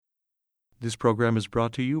This program is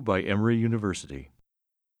brought to you by Emory University.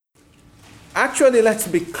 Actually, let's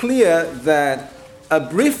be clear that a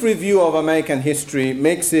brief review of American history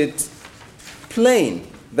makes it plain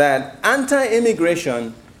that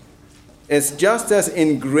anti-immigration is just as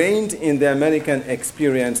ingrained in the American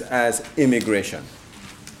experience as immigration.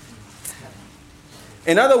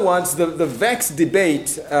 In other words, the vexed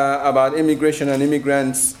debate about immigration and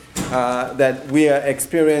immigrants that we are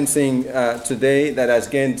experiencing today, that has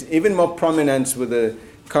gained even more prominence with the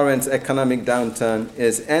current economic downturn,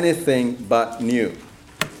 is anything but new.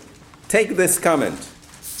 Take this comment.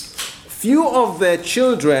 Few of their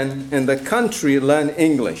children in the country learn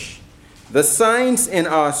English. The signs in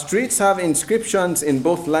our streets have inscriptions in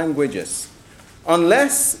both languages.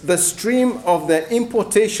 Unless the stream of their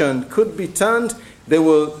importation could be turned, they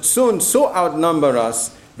will soon so outnumber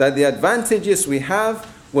us that the advantages we have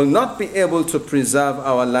will not be able to preserve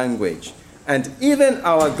our language, and even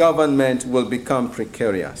our government will become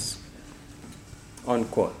precarious.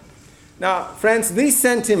 Unquote. Now, friends, these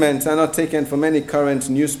sentiments are not taken from any current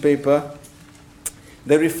newspaper.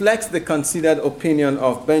 They reflect the considered opinion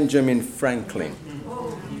of Benjamin Franklin,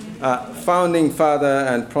 founding father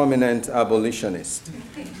and prominent abolitionist.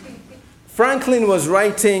 Franklin was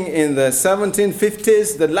writing in the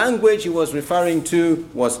 1750s. The language he was referring to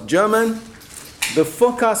was German. The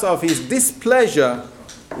focus of his displeasure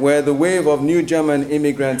were the wave of new German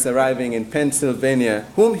immigrants arriving in Pennsylvania,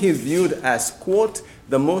 whom he viewed as, quote,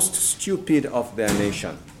 the most stupid of their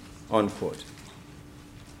nation, unquote.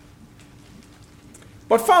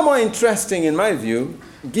 But far more interesting, in my view,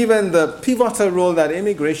 given the pivotal role that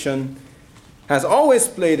immigration has always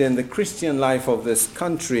played in the Christian life of this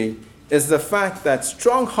country, is the fact that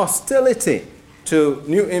strong hostility to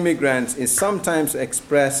new immigrants is sometimes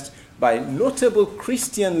expressed by notable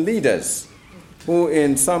Christian leaders who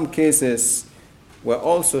in some cases were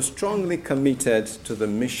also strongly committed to the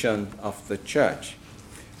mission of the church.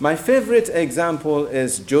 My favorite example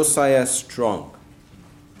is Josiah Strong.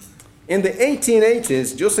 In the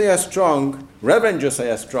 1880s, Reverend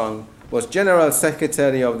Josiah Strong, was General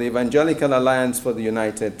Secretary of the Evangelical Alliance for the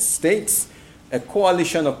United States, a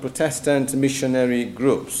coalition of Protestant missionary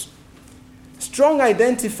groups. Strong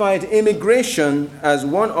identified immigration as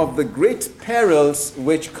one of the great perils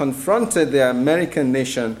which confronted the American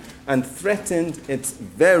nation and threatened its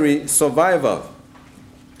very survival.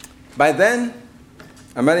 By then,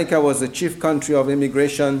 America was the chief country of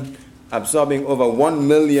immigration, absorbing over 1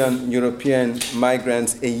 million European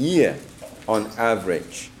migrants a year on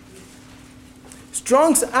average.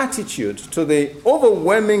 Strong's attitude to the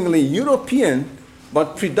overwhelmingly European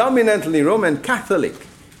but predominantly Roman Catholic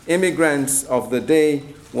immigrants of the day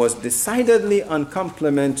was decidedly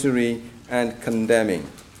uncomplimentary and condemning.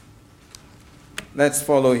 Let's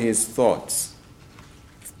follow his thoughts.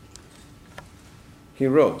 He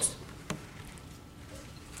wrote,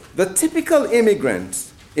 "The typical immigrant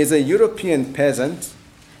is a European peasant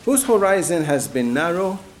whose horizon has been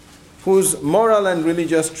narrow, whose moral and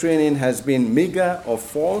religious training has been meager or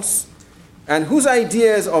false, and whose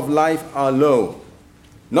ideas of life are low.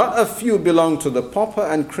 Not a few belong to the pauper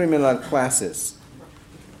and criminal classes.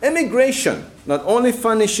 Immigration not only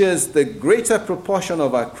furnishes the greater proportion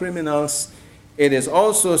of our criminals, it is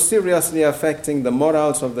also seriously affecting the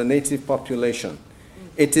morals of the native population.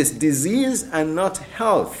 It is disease and not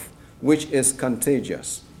health which is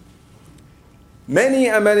contagious. Many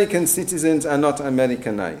American citizens are not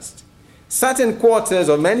Americanized. Certain quarters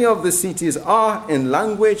of many of the cities are, in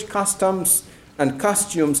language, customs, and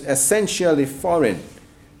costumes, essentially foreign.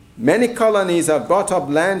 Many colonies have bought up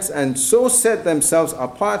lands and so set themselves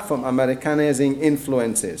apart from Americanizing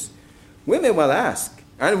influences. We may well ask,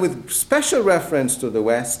 and with special reference to the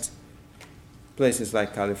West, places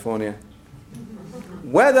like California,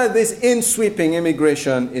 whether this in-sweeping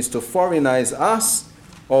immigration is to foreignize us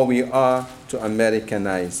or we are to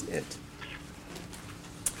Americanize it."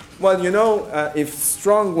 Well, if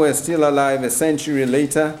Strong were still alive a century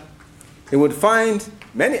later, he would find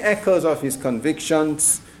many echoes of his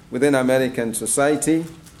convictions within American society,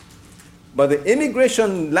 but the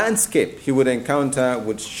immigration landscape he would encounter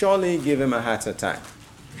would surely give him a heart attack.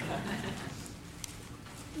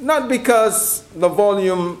 Not because the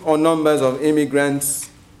volume or numbers of immigrants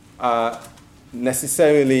are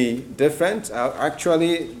necessarily different.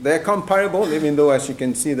 Actually, they're comparable, even though, as you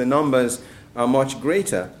can see, the numbers are much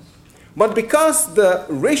greater. But because the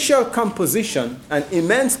racial composition and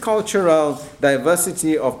immense cultural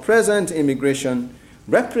diversity of present immigration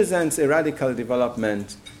represents a radical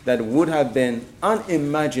development that would have been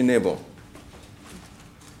unimaginable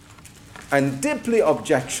and deeply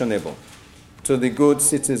objectionable to the good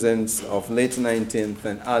citizens of late 19th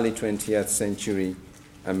and early 20th century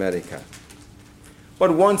America.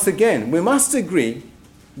 But once again, we must agree,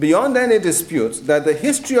 beyond any dispute, that the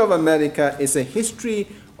history of America is a history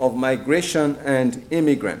of migration and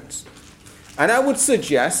immigrants. And I would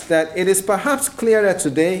suggest that it is perhaps clearer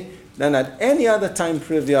today than at any other time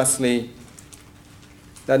previously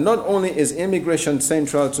that not only is immigration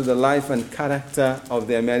central to the life and character of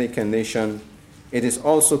the American nation, it is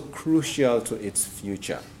also crucial to its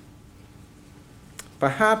future.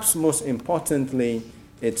 Perhaps most importantly,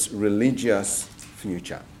 its religious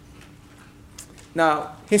future.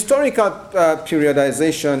 Now, historical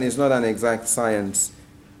periodization is not an exact science,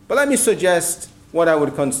 but let me suggest what I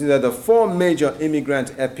would consider the four major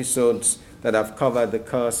immigrant episodes that have covered the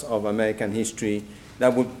course of American history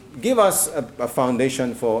that would give us a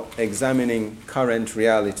foundation for examining current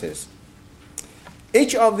realities.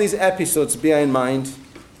 Each of these episodes, bear in mind,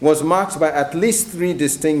 was marked by at least three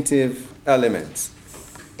distinctive elements.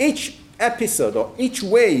 Each episode or each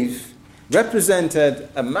wave represented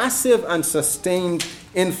a massive and sustained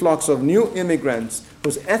influx of new immigrants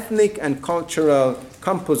whose ethnic and cultural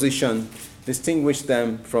composition distinguished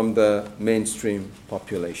them from the mainstream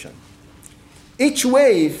population. Each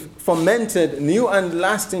wave fomented new and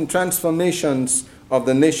lasting transformations of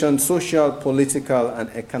the nation's social, political, and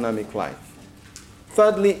economic life.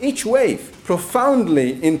 Thirdly, each wave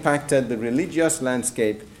profoundly impacted the religious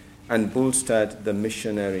landscape and bolstered the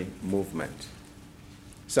missionary movement.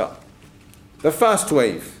 So, the first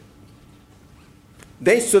wave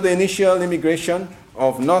dates to the initial immigration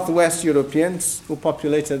of Northwest Europeans who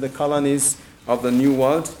populated the colonies of the New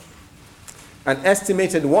World. An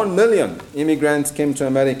estimated 1 million immigrants came to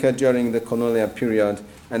America during the colonial period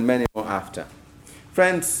and many more after.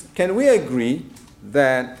 Friends, can we agree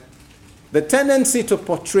that the tendency to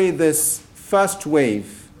portray this first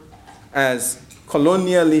wave as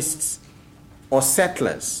colonialists or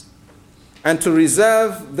settlers and to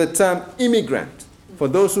reserve the term immigrant for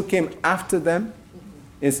those who came after them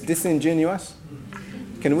is disingenuous?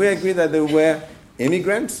 Can we agree that they were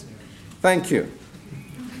immigrants? Thank you.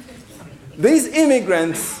 These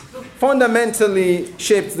immigrants fundamentally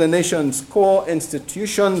shaped the nation's core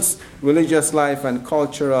institutions, religious life, and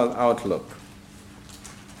cultural outlook.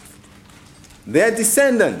 Their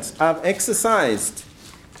descendants have exercised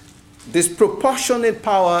disproportionate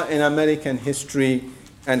power in American history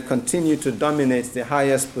and continue to dominate the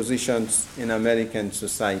highest positions in American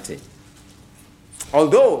society.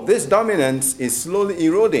 Although this dominance is slowly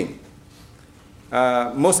eroding,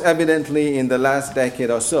 most evidently in the last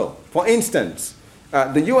decade or so. For instance,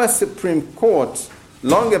 the U.S. Supreme Court,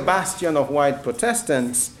 long a bastion of white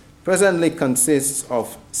Protestants, presently consists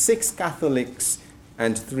of 6 Catholics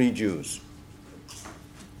and 3 Jews.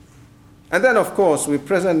 And then, of course, we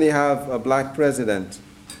presently have a black president,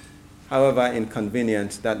 however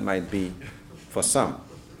inconvenient that might be for some.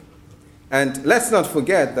 And let's not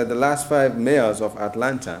forget that the last 5 mayors of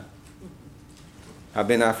Atlanta have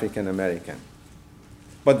been African American.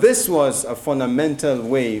 But this was a fundamental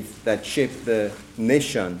wave that shaped the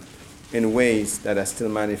nation in ways that are still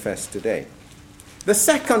manifest today. The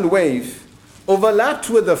second wave overlapped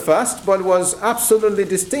with the first, but was absolutely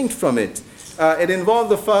distinct from it. It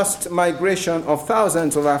involved the first migration of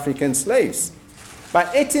thousands of African slaves. By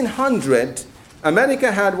 1800,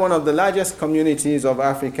 America had one of the largest communities of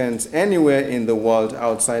Africans anywhere in the world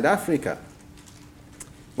outside Africa.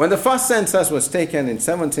 When the first census was taken in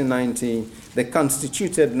 1790, they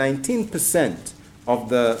constituted 19% of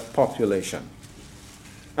the population.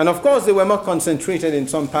 And of course, they were more concentrated in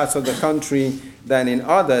some parts of the country than in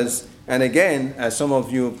others. And again, as some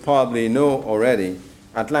of you probably know already,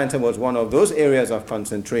 Atlanta was one of those areas of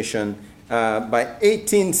concentration. By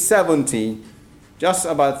 1870, just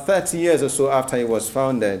about 30 years or so after it was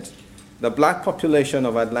founded, the black population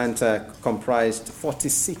of Atlanta comprised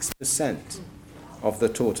 46% of the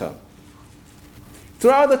total.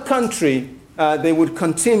 Throughout the country, they would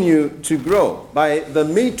continue to grow. By the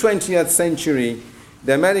mid-20th century,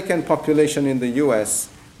 the American population in the U.S.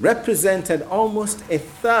 represented almost a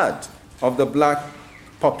third of the black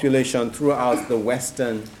population throughout the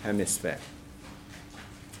Western Hemisphere.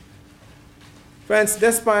 Friends,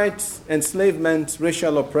 despite enslavement,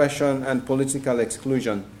 racial oppression, and political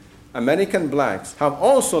exclusion, American blacks have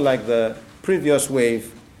also, like the previous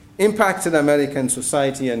wave, impacted American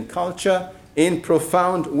society and culture in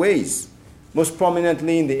profound ways, most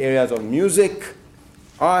prominently in the areas of music,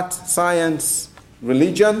 art, science,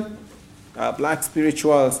 religion, black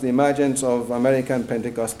spirituals, the emergence of American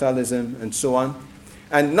Pentecostalism, and so on.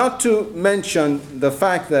 And not to mention the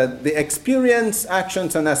fact that the experience,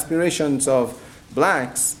 actions, and aspirations of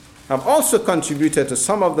blacks have also contributed to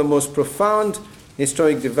some of the most profound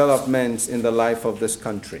historic developments in the life of this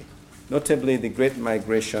country, notably the Great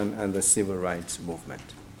Migration and the Civil Rights Movement.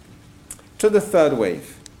 To the third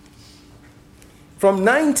wave. From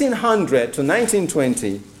 1900 to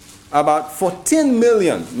 1920, about 14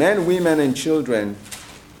 million men, women, and children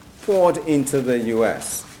poured into the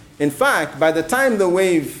U.S. In fact, by the time the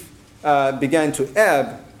wave began to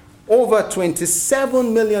ebb, over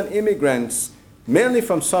 27 million immigrants, mainly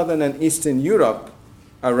from Southern and Eastern Europe,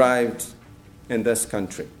 arrived in this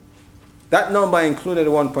country. That number included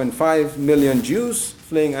 1.5 million Jews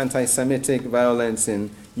fleeing anti-Semitic violence in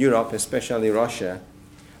Europe, especially Russia,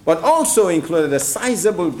 but also included a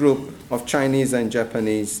sizable group of Chinese and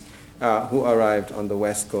Japanese who arrived on the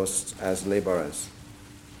West Coast as laborers.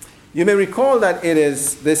 You may recall that it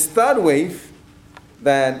is this third wave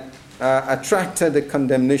that attracted the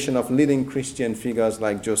condemnation of leading Christian figures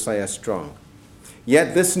like Josiah Strong.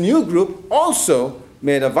 Yet this new group also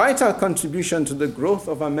made a vital contribution to the growth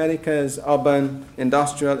of America's urban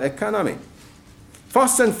industrial economy.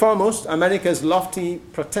 First and foremost, America's lofty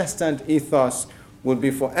Protestant ethos would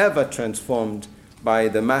be forever transformed by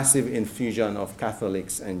the massive infusion of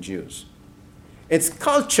Catholics and Jews. Its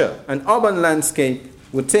culture and urban landscape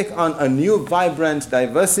would take on a new vibrant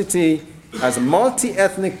diversity as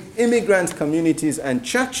multi-ethnic immigrant communities and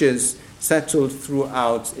churches settled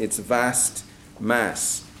throughout its vast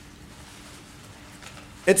mass.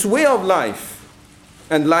 Its way of life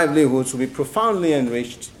and livelihoods will be profoundly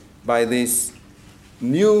enriched by this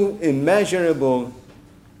new, immeasurable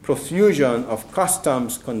profusion of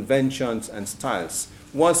customs, conventions, and styles.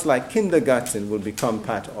 Words like kindergarten will become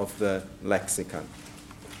part of the lexicon.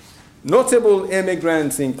 Notable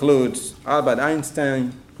immigrants include Albert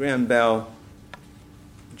Einstein, Graham Bell,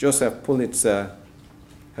 Joseph Pulitzer,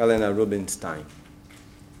 Helena Rubinstein.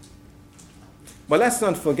 But let's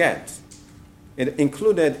not forget, it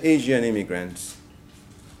included Asian immigrants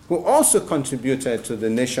who also contributed to the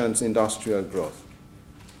nation's industrial growth,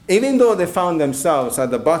 even though they found themselves at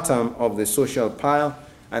the bottom of the social pile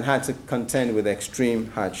and had to contend with extreme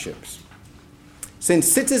hardships.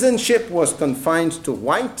 Since citizenship was confined to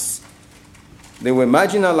whites, they were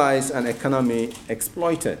marginalized and economy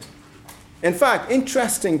exploited. In fact,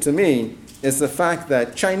 interesting to me is the fact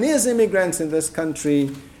that Chinese immigrants in this country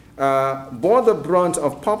bore the brunt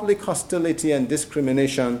of public hostility and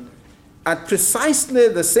discrimination at precisely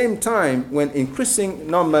the same time when increasing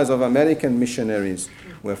numbers of American missionaries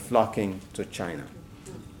were flocking to China.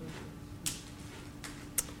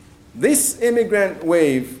 This immigrant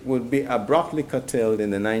wave would be abruptly curtailed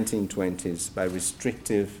in the 1920s by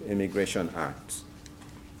restrictive immigration acts.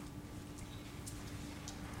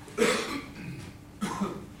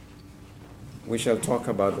 We shall talk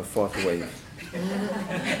about the fourth wave.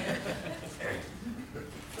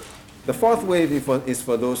 The fourth wave is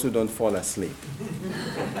for those who don't fall asleep.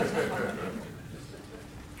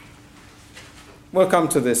 We'll come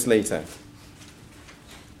to this later.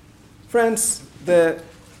 Friends, the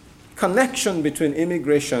connection between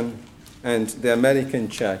immigration and the American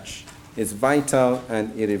church is vital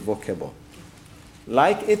and irrevocable.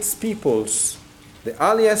 Like its peoples, the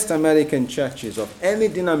earliest American churches of any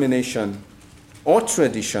denomination or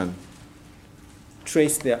tradition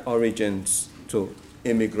trace their origins to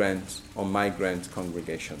immigrant or migrant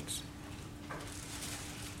congregations.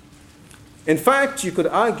 In fact, you could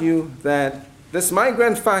argue that this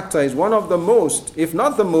migrant factor is one of the most, if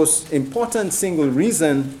not the most important single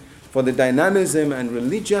reason for the dynamism and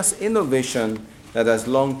religious innovation that has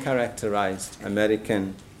long characterized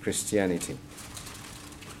American Christianity.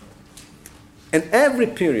 In every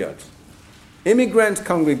period, immigrant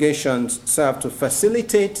congregations serve to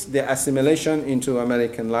facilitate their assimilation into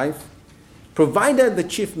American life, provided the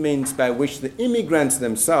chief means by which the immigrants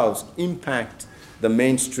themselves impact the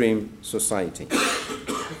mainstream society.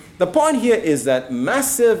 The point here is that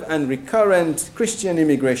massive and recurrent Christian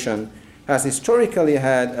immigration has historically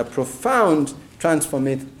had a profound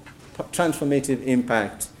transformative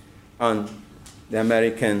impact on the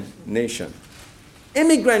American nation.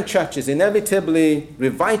 Immigrant churches inevitably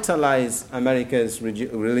revitalize America's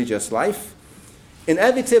religious life,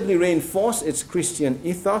 inevitably reinforce its Christian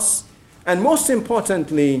ethos, and most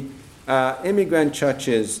importantly, immigrant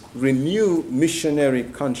churches renew missionary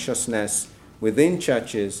consciousness within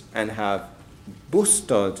churches and have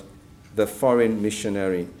boosted the foreign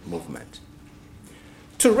missionary movement.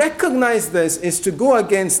 To recognize this is to go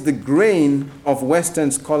against the grain of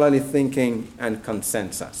Western scholarly thinking and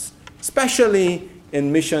consensus, especially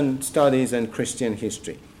in mission studies and Christian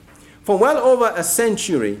history. For well over a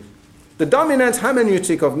century, The dominant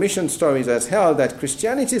hermeneutic of mission stories has held that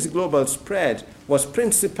Christianity's global spread was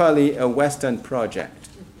principally a Western project,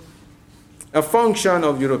 a function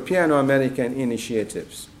of European or American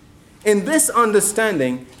initiatives. In this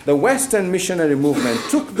understanding, the Western missionary movement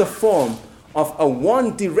took the form of a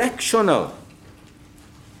one-directional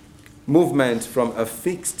movement from a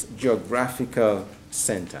fixed geographical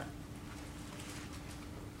center.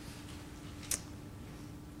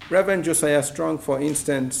 Reverend Josiah Strong, for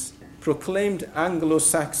instance, proclaimed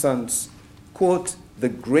Anglo-Saxons, quote, the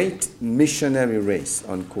great missionary race,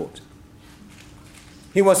 unquote.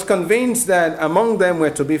 He was convinced that among them were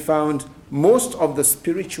to be found most of the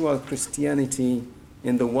spiritual Christianity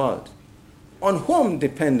in the world, on whom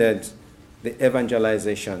depended the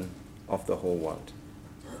evangelization of the whole world.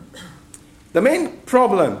 The main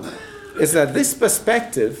problem is that this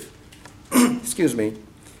perspective,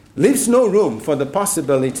 leaves no room for the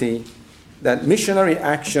possibility that missionary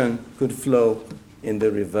action could flow in the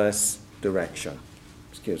reverse direction.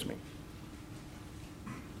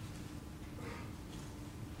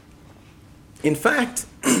 In fact,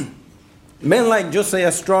 men like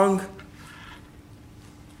Josiah Strong,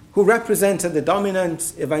 who represented the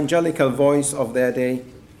dominant evangelical voice of their day,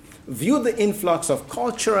 viewed the influx of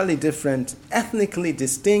culturally different, ethnically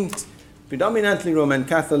distinct, predominantly Roman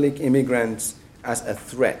Catholic immigrants as a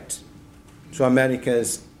threat to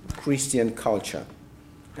America's Christian culture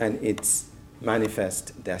and its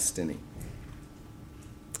manifest destiny.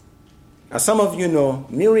 As some of you know,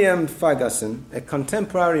 Miriam Ferguson, a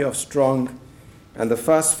contemporary of Strong and the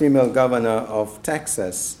first female governor of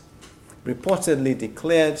Texas, reportedly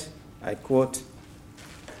declared, I quote,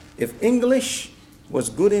 "If English was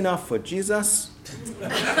good enough for Jesus,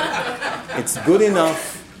 it's good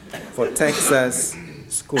enough for Texas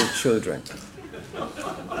school children,"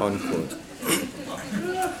 unquote.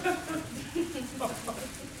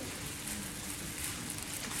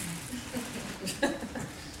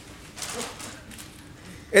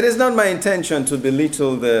 It is not my intention to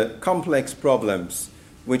belittle the complex problems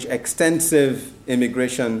which extensive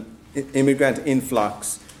immigrant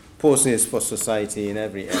influx poses for society in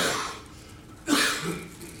every era.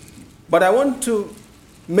 But I want to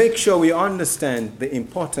make sure we understand the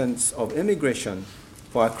importance of immigration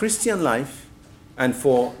for our Christian life and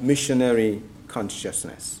for missionary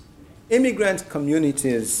consciousness. Immigrant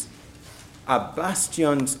communities are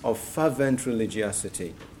bastions of fervent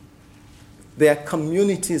religiosity. They are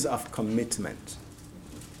communities of commitment.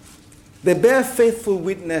 They bear faithful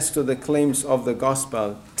witness to the claims of the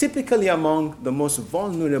gospel, typically among the most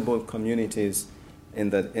vulnerable communities in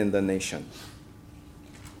the nation.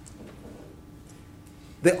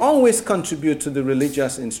 They always contribute to the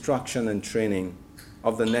religious instruction and training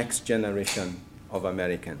of the next generation of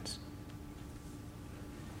Americans.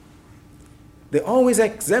 They always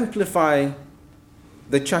exemplify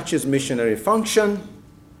the church's missionary function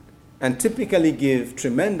and typically give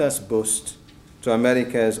tremendous boost to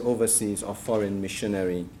America's overseas or foreign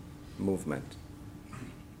missionary movement.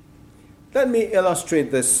 Let me illustrate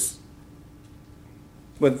this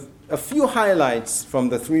with a few highlights from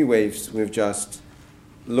the three waves we've just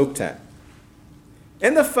looked at.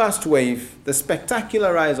 In the first wave, the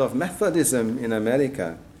spectacular rise of Methodism in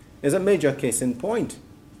America is a major case in point.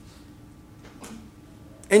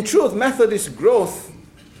 In truth, Methodist growth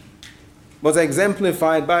was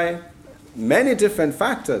exemplified by many different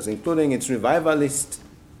factors, including its revivalist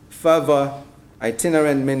fervor,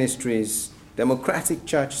 itinerant ministries, democratic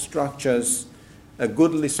church structures, a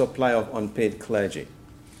goodly supply of unpaid clergy.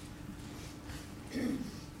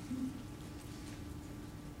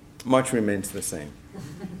 Much remains the same.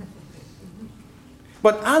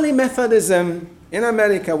 But early Methodism in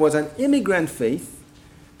America was an immigrant faith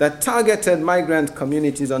that targeted migrant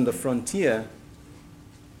communities on the frontier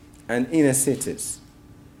and inner cities.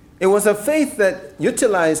 It was a faith that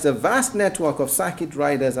utilized a vast network of circuit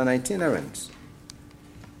riders and itinerants.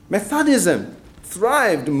 Methodism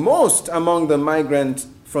thrived most among the migrant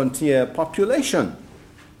frontier population,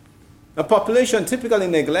 a population typically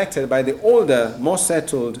neglected by the older, more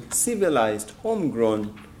settled, civilized,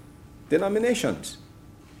 homegrown denominations.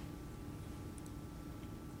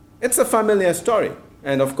 It's a familiar story.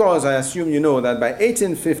 And of course, I assume you know that by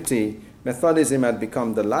 1850, Methodism had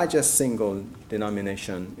become the largest single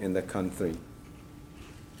denomination in the country,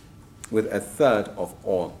 with a third of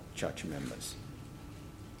all church members.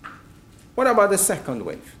 What about the second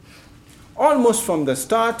wave? Almost from the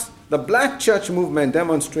start, the black church movement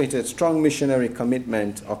demonstrated strong missionary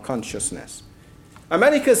commitment or consciousness.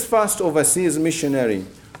 America's first overseas missionary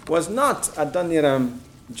was not Adoniram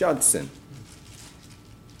Judson,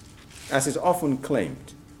 as is often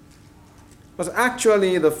claimed, was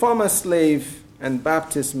actually the former slave and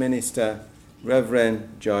Baptist minister, Reverend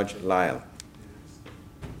George Lyle.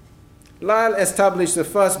 Lyle established the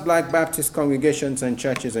first black Baptist congregations and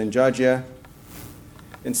churches in Georgia.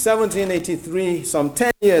 In 1783, some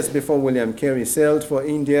 10 years before William Carey sailed for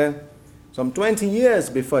India, some 20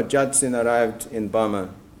 years before Judson arrived in Burma,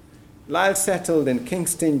 Lyle settled in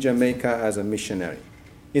Kingston, Jamaica as a missionary.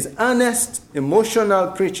 His earnest,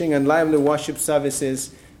 emotional preaching and lively worship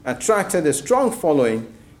services attracted a strong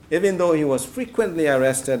following, even though he was frequently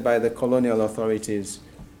arrested by the colonial authorities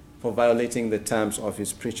for violating the terms of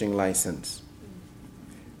his preaching license.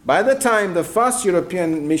 By the time the first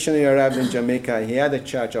European missionary arrived in Jamaica, he had a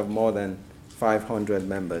church of more than 500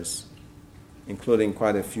 members, including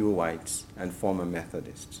quite a few whites and former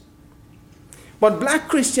Methodists. But black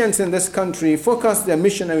Christians in this country focused their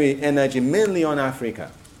missionary energy mainly on Africa.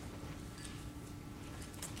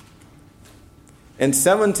 In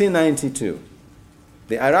 1792,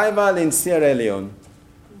 the arrival in Sierra Leone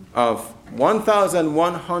of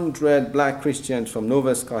 1,100 black Christians from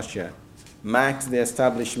Nova Scotia marked the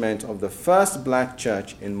establishment of the first black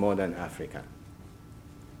church in modern Africa.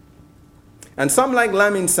 And some like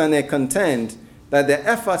Lamin Sanneh contend that their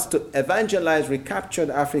efforts to evangelize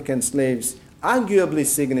recaptured African slaves arguably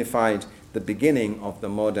signified the beginning of the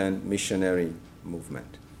modern missionary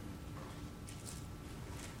movement.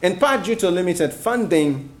 In part due to limited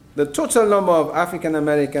funding, the total number of African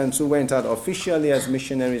Americans who went out officially as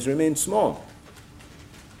missionaries remained small.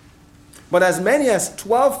 But as many as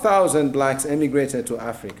 12,000 blacks emigrated to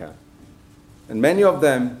Africa, and many of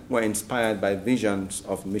them were inspired by visions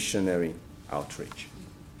of missionary outreach.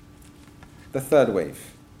 The third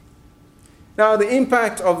wave. Now, the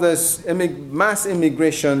impact of this mass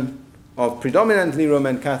immigration of predominantly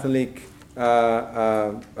Roman Catholic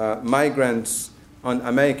migrants on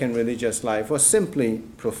American religious life was simply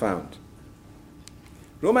profound.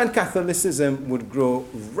 Roman Catholicism would grow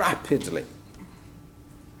rapidly.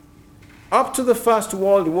 Up to the First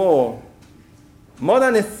World War, more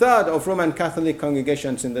than a third of Roman Catholic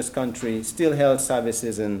congregations in this country still held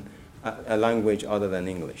services in a language other than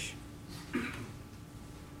English.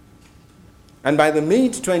 And by the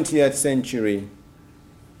mid-20th century,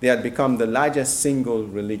 they had become the largest single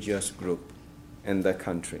religious group in the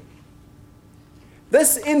country.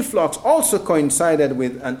 This influx also coincided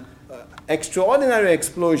with an extraordinary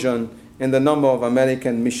explosion in the number of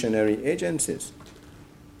American missionary agencies.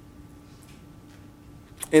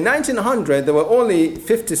 In 1900, there were only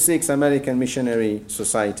 56 American missionary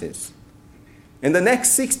societies. In the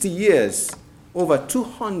next 60 years, over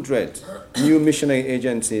 200 new missionary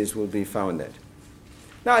agencies will be founded.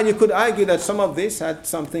 Now, you could argue that some of this had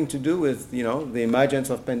something to do with, the emergence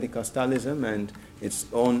of Pentecostalism and its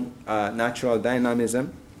own natural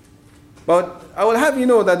dynamism. But I will have you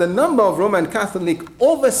know that the number of Roman Catholic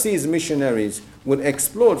overseas missionaries would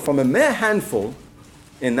explode from a mere handful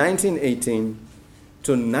in 1918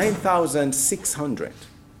 to 9,600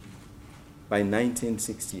 by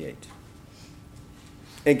 1968.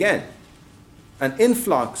 Again, an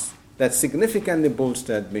influx that significantly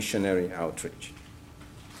bolstered missionary outreach.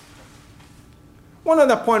 One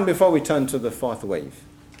other point before we turn to the fourth wave.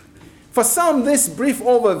 For some, this brief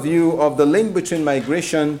overview of the link between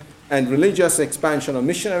migration and religious expansion of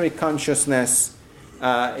missionary consciousness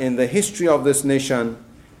in the history of this nation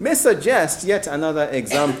may suggest yet another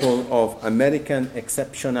example of American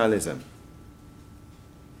exceptionalism.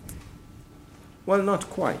 Well, not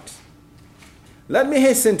quite. Let me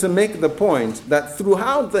hasten to make the point that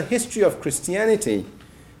throughout the history of Christianity,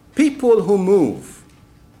 people who move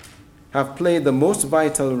have played the most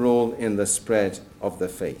vital role in the spread of the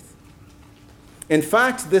faith. In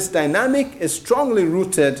fact, this dynamic is strongly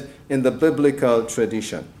rooted in the biblical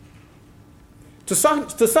tradition. To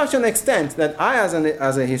such an extent that I,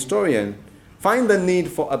 as a historian, find the need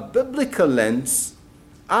for a biblical lens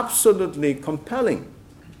absolutely compelling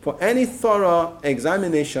for any thorough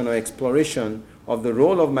examination or exploration of the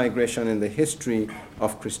role of migration in the history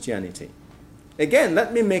of Christianity. Again,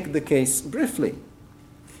 let me make the case briefly.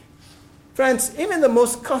 Friends, even the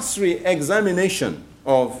most cursory examination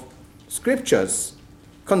of scriptures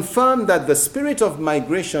confirm that the spirit of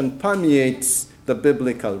migration permeates the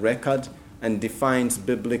biblical record and defines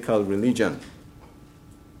biblical religion.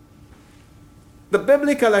 The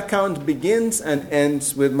biblical account begins and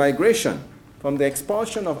ends with migration, from the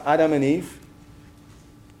expulsion of Adam and Eve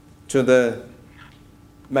to the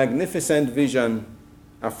magnificent vision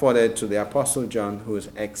afforded to the Apostle John, who is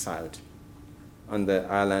exiled on the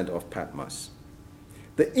island of Patmos.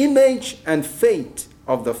 The image and fate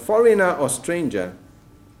of the foreigner or stranger,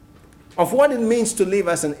 of what it means to live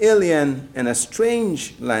as an alien in a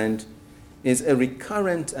strange land, is a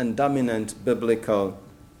recurrent and dominant biblical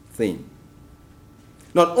theme.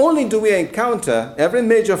 Not only do we encounter every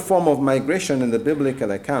major form of migration in the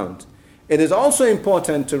biblical account, it is also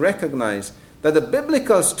important to recognize that the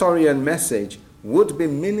biblical story and message would be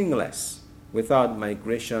meaningless without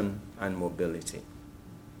migration and mobility.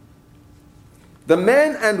 The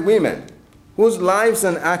men and women whose lives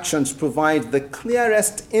and actions provide the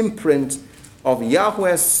clearest imprint of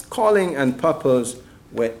Yahweh's calling and purpose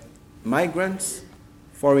were migrants,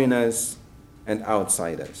 foreigners, and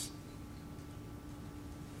outsiders.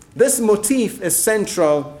 This motif is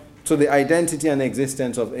central to the identity and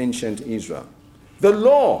existence of ancient Israel. The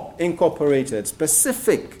law incorporated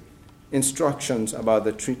specific instructions about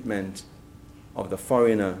the treatment of the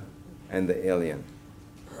foreigner and the alien.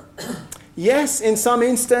 Yes, in some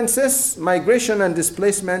instances, migration and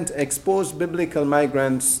displacement exposed biblical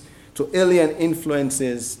migrants to alien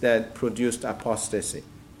influences that produced apostasy.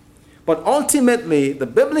 But ultimately, the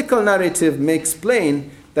biblical narrative makes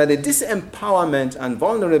plain that the disempowerment and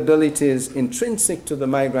vulnerabilities intrinsic to the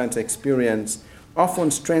migrant experience often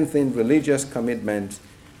strengthened religious commitment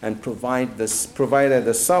and provided the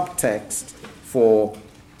subtext for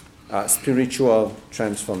spiritual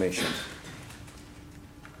transformation.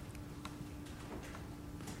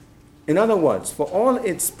 In other words, for all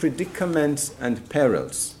its predicaments and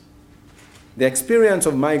perils, the experience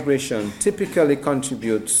of migration typically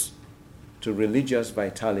contributes to religious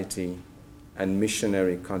vitality and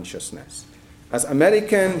missionary consciousness. As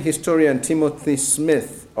American historian Timothy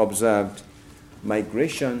Smith observed,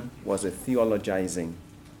 migration was a theologizing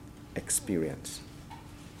experience.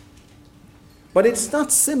 But it's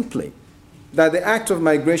not simply that the act of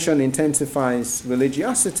migration intensifies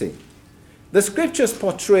religiosity. The scriptures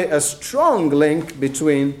portray a strong link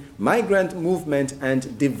between migrant movement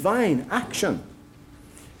and divine action.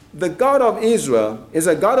 The God of Israel is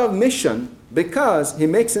a God of mission because he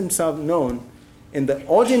makes himself known in the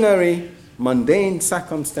ordinary, mundane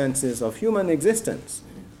circumstances of human existence,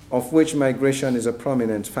 of which migration is a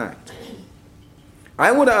prominent fact.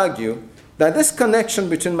 I would argue that this connection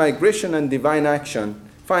between migration and divine action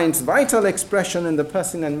finds vital expression in the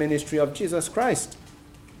person and ministry of Jesus Christ,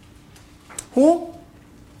 who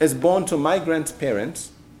is born to migrant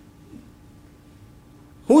parents,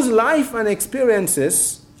 whose life and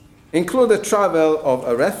experiences include the travel of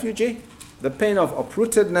a refugee, the pain of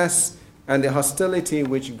uprootedness, and the hostility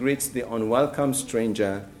which greets the unwelcome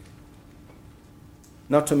stranger,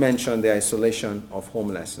 not to mention the isolation of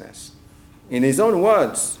homelessness. In his own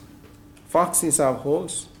words, foxes have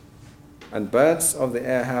holes, and birds of the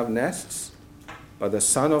air have nests, but the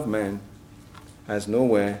Son of Man has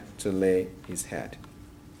nowhere to lay his head.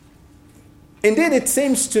 Indeed, it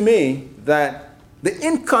seems to me that the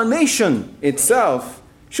incarnation itself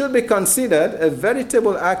should be considered a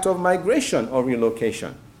veritable act of migration or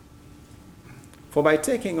relocation. For by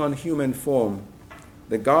taking on human form,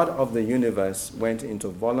 the God of the universe went into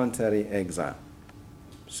voluntary exile,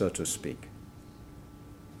 so to speak.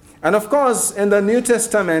 And of course, in the New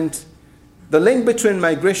Testament, the link between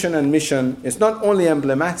migration and mission is not only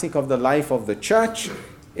emblematic of the life of the church,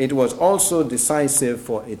 it was also decisive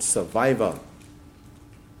for its survival.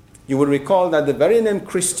 You will recall that the very name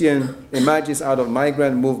Christian emerges out of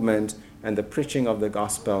migrant movement and the preaching of the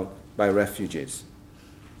gospel by refugees.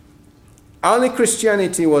 Early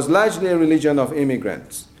Christianity was largely a religion of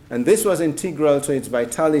immigrants, and this was integral to its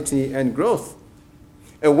vitality and growth.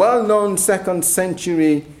 A well-known second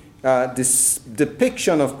century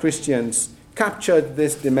depiction of Christians captured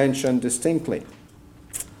this dimension distinctly.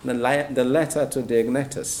 The letter to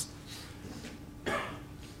Diognetus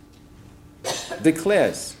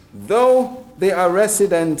declares, though they are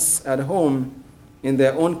residents at home in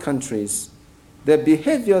their own countries, their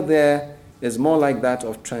behavior there is more like that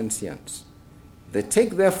of transients. They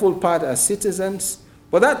take their full part as citizens,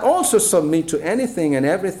 but that also submit to anything and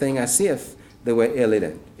everything as if they were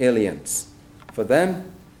aliens. For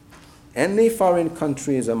them, any foreign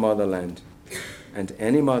country is a motherland, and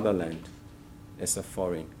any motherland is a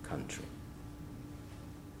foreign country.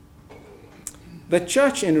 The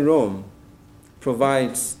church in Rome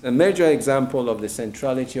provides a major example of the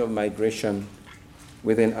centrality of migration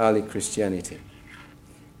within early Christianity.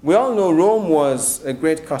 We all know Rome was a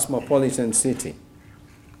great cosmopolitan city.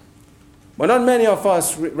 But not many of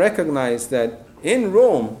us recognize that in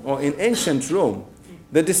Rome, or in ancient Rome,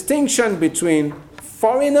 the distinction between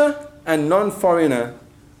foreigner and non-foreigner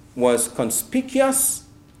was conspicuous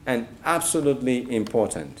and absolutely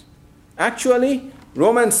important. Actually,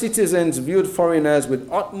 Roman citizens viewed foreigners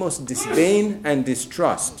with utmost disdain and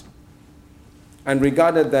distrust and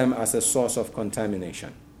regarded them as a source of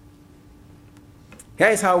contamination. Here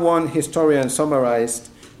is how one historian summarized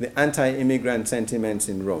the anti-immigrant sentiments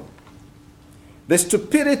in Rome. The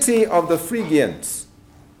stupidity of the Phrygians,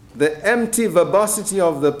 the empty verbosity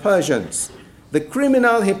of the Persians, the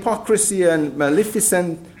criminal hypocrisy and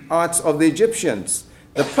maleficent arts of the Egyptians,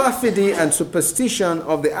 the perfidy and superstition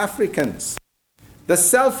of the Africans, the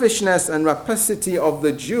selfishness and rapacity of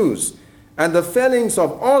the Jews, and the failings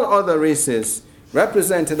of all other races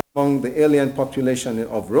represented among the alien population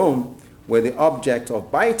of Rome were the object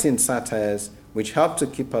of biting satires which helped to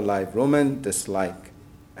keep alive Roman dislike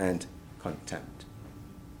and contempt.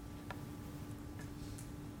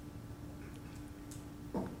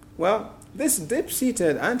 Well, this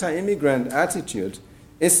deep-seated anti-immigrant attitude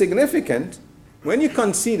is significant when you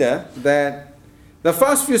consider that in the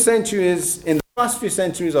first few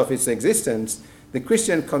centuries of its existence, the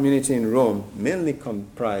Christian community in Rome mainly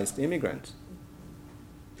comprised immigrants.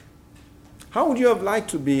 How would you have liked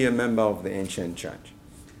to be a member of the ancient church?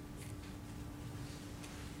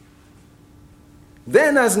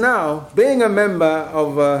 Then as now, being a member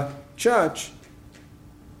of a church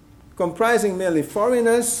comprising mainly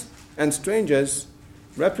foreigners and strangers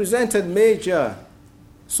represented major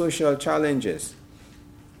social challenges.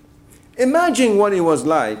 Imagine what it was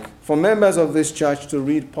like for members of this church to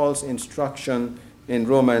read Paul's instruction in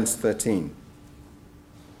Romans 13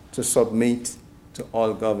 to submit to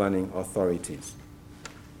all governing authorities.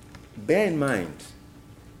 Bear in mind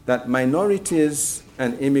that minorities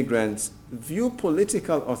and immigrants view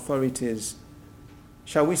political authorities,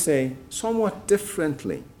 shall we say, somewhat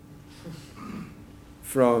differently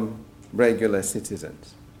from regular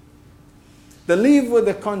citizens. They live with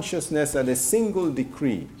the consciousness that a single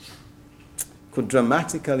decree could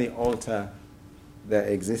dramatically alter their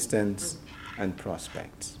existence and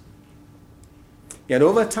prospects. Yet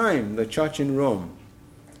over time, the church in Rome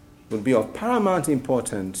would be of paramount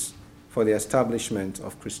importance for the establishment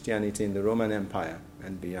of Christianity in the Roman Empire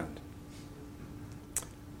and beyond.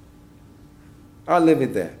 I'll leave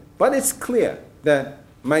it there. But it's clear that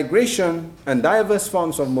migration and diverse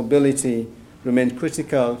forms of mobility remain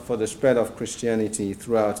critical for the spread of Christianity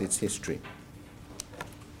throughout its history.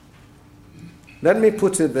 Let me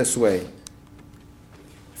put it this way.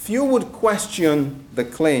 Few would question the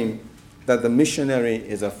claim that the missionary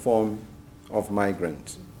is a form of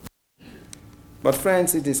migrant. But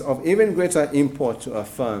friends, it is of even greater import to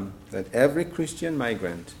affirm that every Christian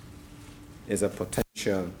migrant is a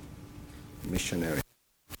potential missionary.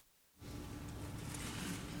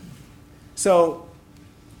 So,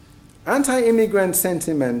 anti-immigrant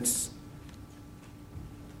sentiments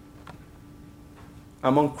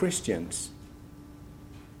among Christians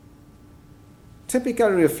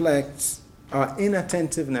typically reflects our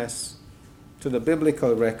inattentiveness to the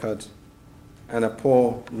biblical record and a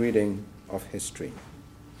poor reading of history.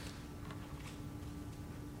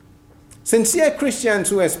 Sincere Christians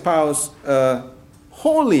who espouse a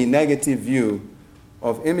wholly negative view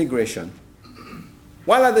of immigration,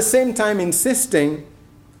 while at the same time insisting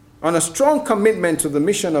on a strong commitment to the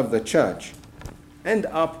mission of the church, end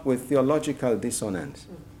up with theological dissonance.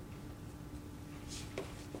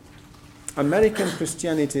 American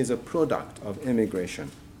Christianity is a product of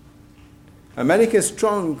immigration. America's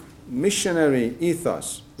strong missionary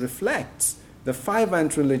ethos reflects the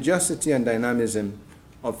fervent religiosity and dynamism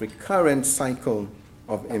of the current cycle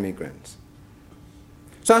of immigrants.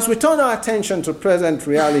 So as we turn our attention to present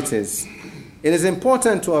realities, it is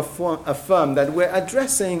important to affirm that we're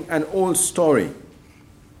addressing an old story,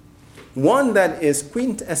 one that is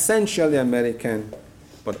quintessentially American,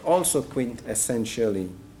 but also quintessentially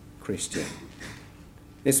Christian.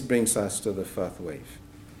 This brings us to the fourth wave.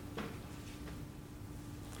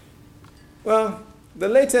 Well, the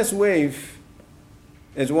latest wave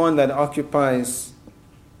is one that occupies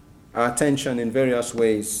our attention in various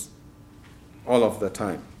ways all of the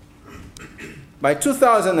time. By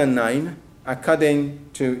 2009, according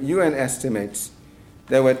to UN estimates,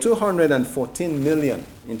 there were 214 million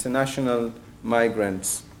international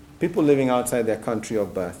migrants, people living outside their country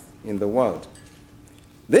of birth in the world.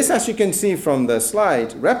 This, as you can see from the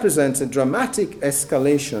slide, represents a dramatic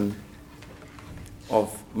escalation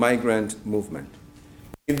of migrant movement.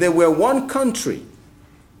 If there were one country,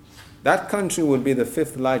 that country would be the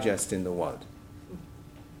fifth largest in the world.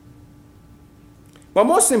 But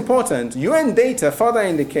most important, UN data further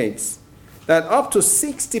indicates that up to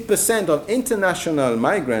 60% of international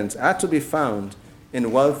migrants are to be found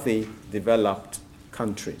in wealthy, developed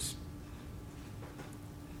countries.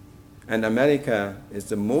 And America is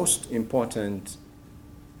the most important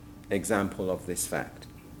example of this fact.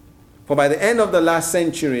 For by the end of the last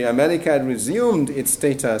century, America had resumed its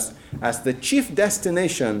status as the chief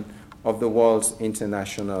destination of the world's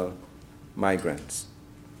international migrants.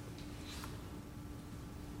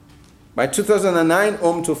 By 2009,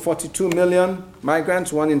 home to 42 million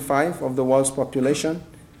migrants, 1 in 5 of the world's population,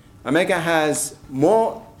 America has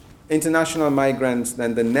more international migrants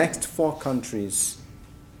than the next 4 countries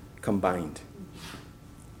combined.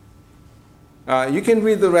 You can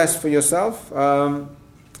read the rest for yourself.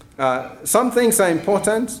 Some things are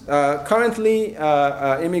important. Currently,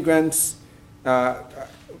 immigrants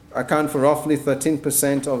account for roughly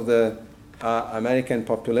 13% of the American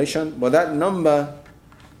population, but that number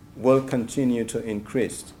will continue to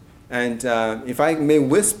increase. And if I may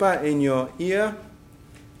whisper in your ear,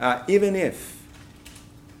 even if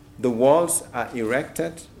the walls are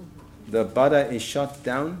erected, the border is shut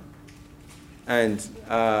down, and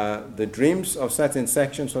the dreams of certain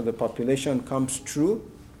sections of the population comes true,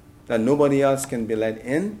 that nobody else can be let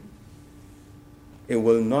in, it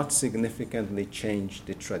will not significantly change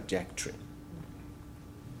the trajectory.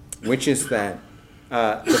 Which is that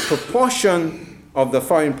the proportion of the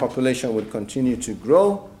foreign population would continue to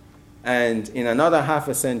grow, and in another half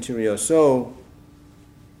a century or so,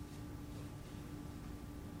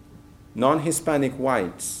 non-Hispanic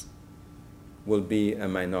whites will be a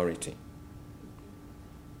minority.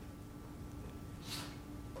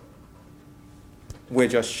 We're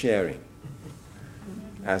just sharing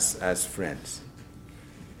as friends.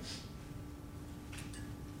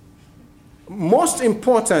 Most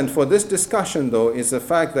important for this discussion, though, is the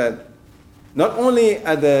fact that not only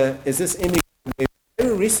is this immigration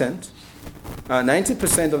very recent,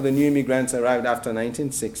 90% of the new immigrants arrived after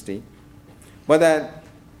 1960, but that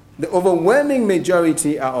the overwhelming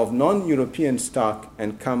majority are of non-European stock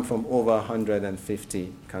and come from over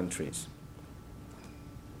 150 countries.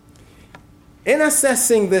 In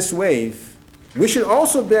assessing this wave, we should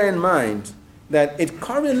also bear in mind that it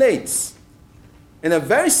correlates in a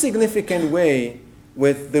very significant way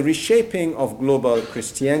with the reshaping of global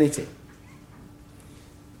Christianity.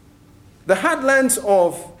 The heartlands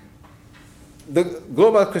of the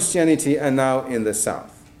global Christianity are now in the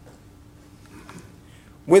South.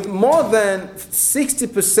 With more than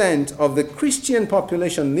 60% of the Christian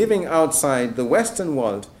population living outside the Western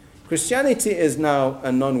world, Christianity is now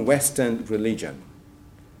a non-Western religion.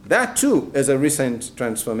 That too is a recent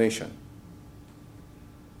transformation.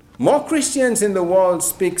 More Christians in the world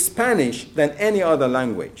speak Spanish than any other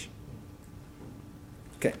language.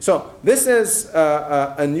 Okay, so this is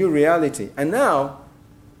a new reality. And now,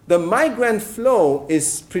 the migrant flow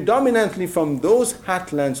is predominantly from those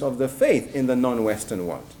heartlands of the faith in the non-Western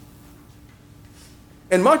world.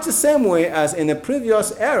 In much the same way as in a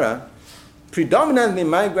previous era, predominantly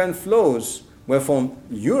migrant flows were from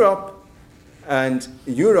Europe, and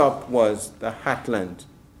Europe was the heartland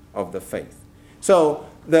of the faith. So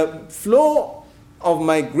the flow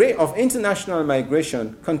of international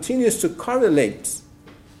migration continues to correlate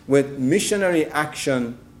with missionary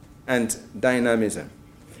action and dynamism.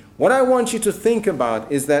 What I want you to think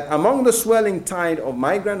about is that among the swelling tide of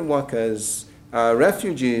migrant workers,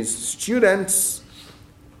 refugees, students,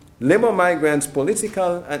 labor migrants,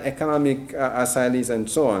 political and economic asylees, and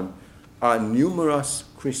so on, are numerous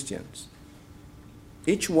Christians.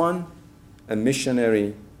 Each one a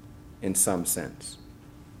missionary in some sense.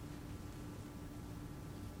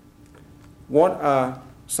 What are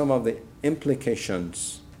some of the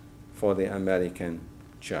implications for the American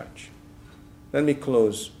church? Let me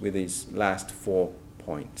close with these last 4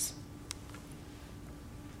 points.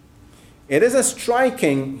 It is a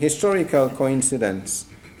striking historical coincidence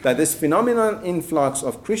that this phenomenal influx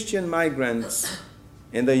of Christian migrants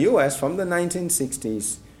in the U.S. from the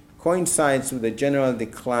 1960s coincides with the general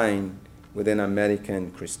decline within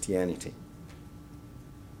American Christianity.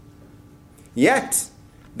 Yet,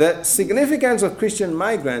 the significance of Christian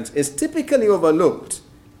migrants is typically overlooked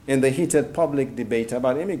in the heated public debate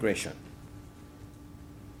about immigration.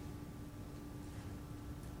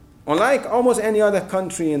 Unlike almost any other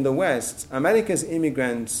country in the West, America's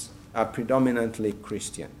immigrants are predominantly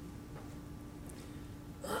Christian.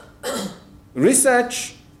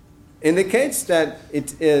 Research indicates that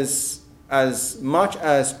it is as much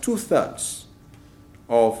as 2/3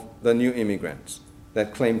 of the new immigrants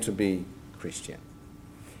that claim to be Christian.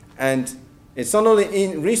 And it's not only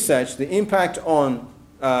in research, the impact on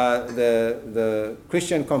the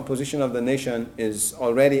Christian composition of the nation is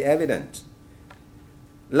already evident.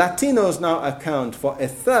 Latinos now account for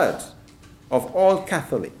 1/3 of all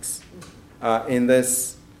Catholics in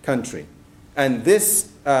this country. And this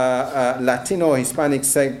Latino Hispanic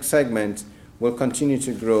segment will continue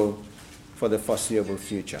to grow for the foreseeable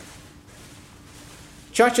future.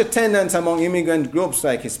 Church attendance among immigrant groups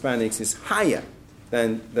like Hispanics is higher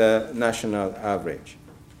than the national average.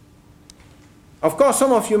 Of course,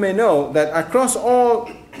 some of you may know that across all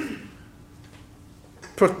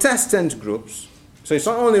Protestant groups, so it's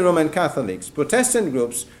not only Roman Catholics, Protestant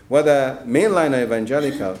groups, whether mainline or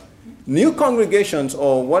evangelical, new congregations,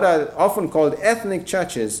 or what are often called ethnic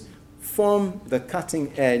churches, form the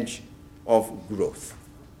cutting edge of growth.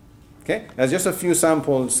 Okay, there's just a few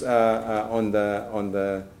samples on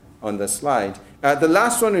the slide. The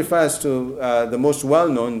last one refers to the most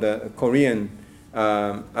well-known, the Korean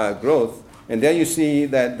growth. And there you see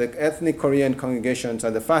that the ethnic Korean congregations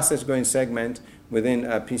are the fastest growing segment within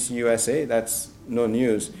PCUSA. That's no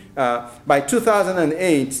news. By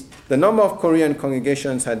 2008, the number of Korean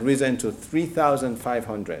congregations had risen to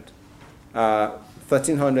 3,500,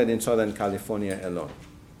 1,300 in Southern California alone.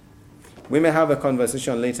 We may have a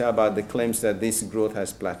conversation later about the claims that this growth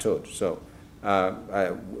has plateaued. So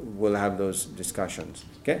we'll have those discussions.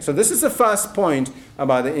 Okay? So this is the first point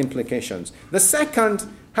about the implications. The second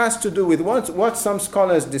has to do with what some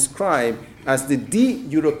scholars describe as the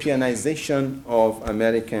de-Europeanization of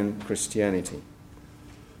American Christianity.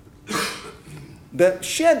 The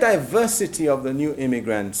sheer diversity of the new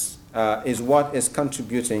immigrants is what is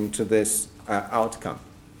contributing to this outcome,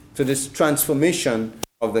 to this transformation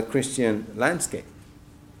of the Christian landscape.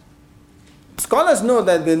 Scholars know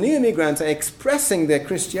that the new immigrants are expressing their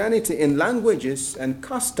Christianity in languages and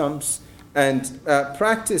customs and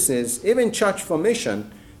practices, even church formation,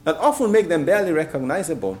 that often make them barely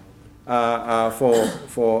recognizable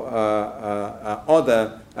for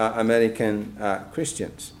other American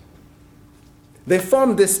Christians. They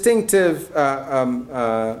form distinctive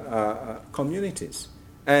communities.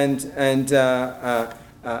 And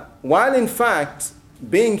while in fact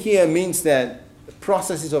being here means that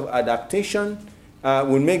processes of adaptation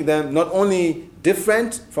will make them not only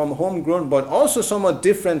different from homegrown, but also somewhat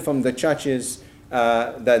different from the churches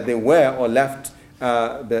that they were or left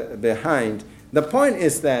behind. The point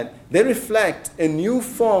is that they reflect a new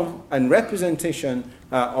form and representation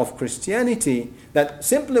of Christianity that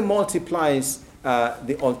simply multiplies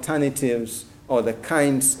the alternatives or the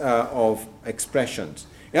kinds of expressions.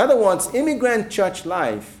 In other words, immigrant church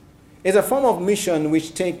life is a form of mission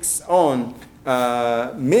which takes on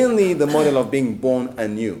mainly the model of being born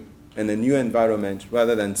anew in a new environment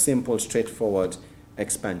rather than simple, straightforward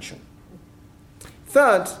expansion.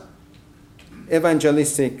 Third,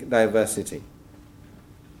 evangelistic diversity.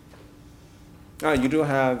 You do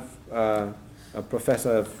have a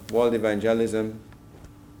professor of world evangelism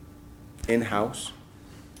in-house,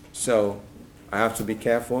 so I have to be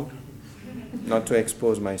careful not to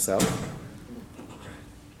expose myself.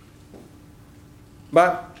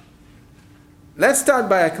 But let's start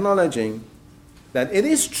by acknowledging that it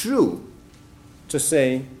is true to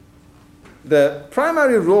say the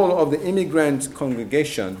primary role of the immigrant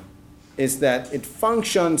congregation is that it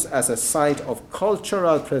functions as a site of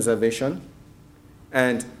cultural preservation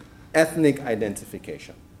and ethnic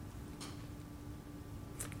identification.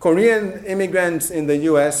 Korean immigrants in the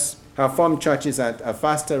U.S. have formed churches at a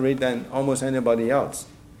faster rate than almost anybody else.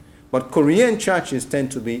 But Korean churches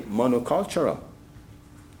tend to be monocultural.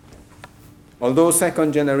 Although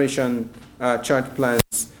second-generation church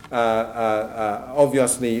plans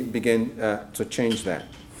obviously begin to change that.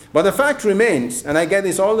 But the fact remains, and I get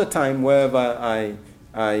this all the time wherever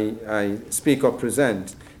I speak or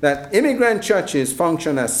present, that immigrant churches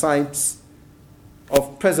function as sites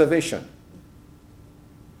of preservation.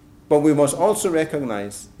 But we must also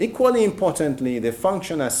recognize, equally importantly, they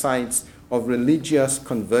function as sites of religious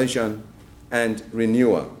conversion and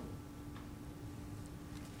renewal.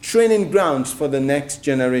 Training grounds for the next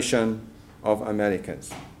generation of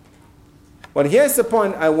Americans. But here's the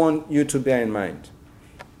point I want you to bear in mind.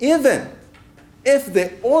 Even if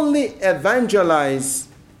they only evangelize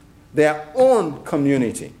their own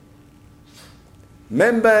community,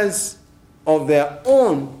 members of their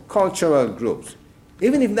own cultural groups,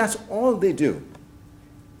 even if that's all they do,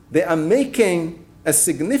 they are making a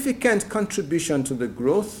significant contribution to the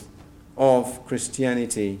growth of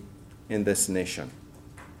Christianity in this nation.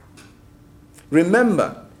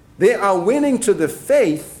 Remember, they are winning to the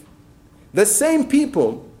faith the same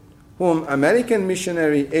people whom American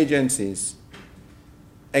missionary agencies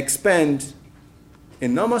expend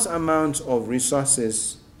enormous amounts of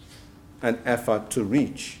resources and effort to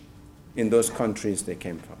reach in those countries they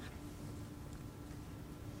came from.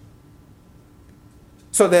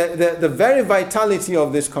 So the very vitality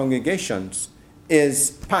of these congregations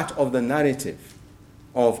is part of the narrative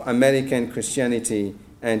of American Christianity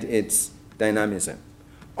and its dynamism.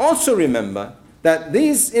 Also remember that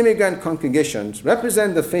these immigrant congregations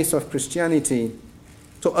represent the face of Christianity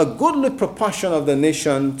to a goodly proportion of the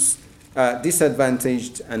nation's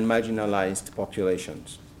disadvantaged and marginalized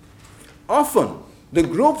populations. Often, the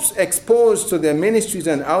groups exposed to their ministries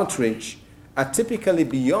and outreach are typically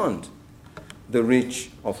beyond the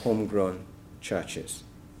reach of homegrown churches.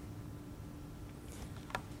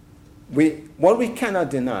 What we cannot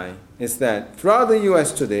deny is that throughout the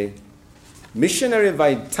U.S. today, missionary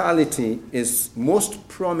vitality is most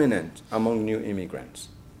prominent among new immigrants.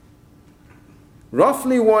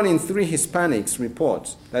 Roughly 1 in 3 Hispanics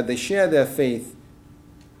report that they share their faith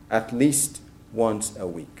at least once a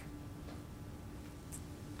week.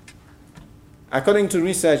 According to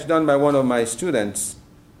research done by one of my students,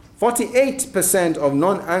 48% of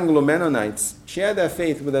non-Anglo Mennonites share their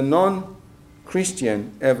faith with a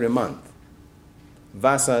non-Christian every month,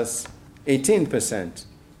 versus 18%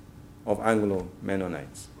 of Anglo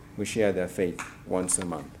Mennonites who share their faith once a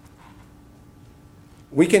month.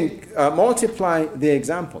 We can multiply the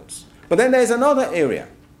examples. But then there's another area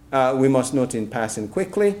we must note in passing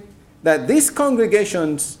quickly, that these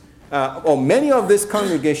congregations, or many of these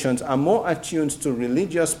congregations, are more attuned to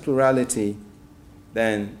religious plurality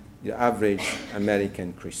than the average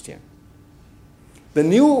American Christian. The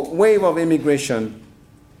new wave of immigration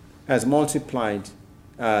has multiplied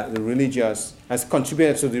has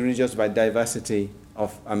contributed to the religious diversity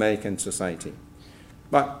of American society.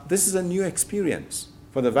 But this is a new experience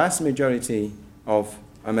for the vast majority of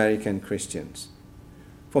American Christians.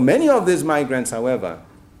 For many of these migrants, however,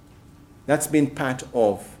 that's been part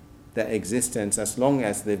of their existence as long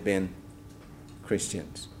as they've been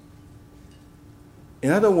Christians.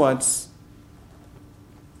 In other words,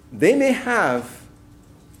 they may have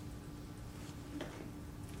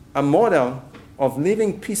a model of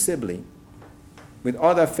living peaceably with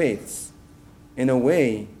other faiths in a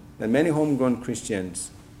way that many homegrown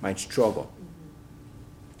Christians might struggle.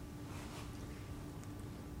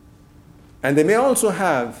 And they may also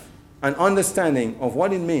have an understanding of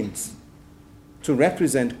what it means to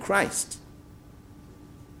represent Christ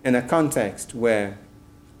in a context where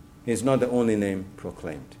He's not the only name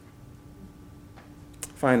proclaimed.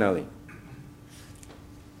 Finally,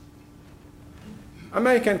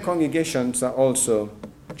 American congregations are also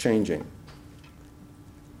changing.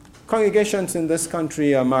 Congregations in this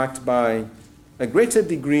country are marked by a greater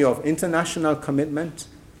degree of international commitment,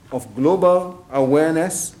 of global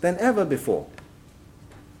awareness than ever before.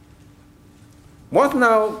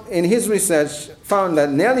 Whatnow, in his research, found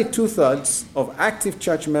that nearly 2/3 of active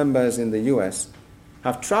church members in the U.S.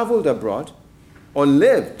 have traveled abroad or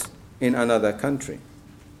lived in another country.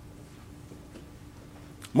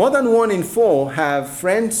 More than 1 in 4 have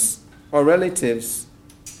friends or relatives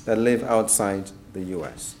that live outside the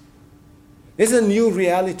U.S. It's a new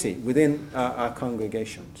reality within our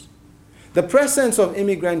congregations. The presence of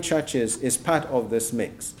immigrant churches is part of this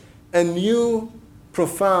mix. A new,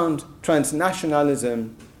 profound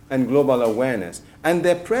transnationalism and global awareness. And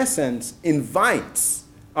their presence invites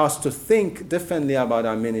us to think differently about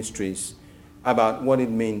our ministries, about what it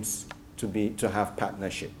means to have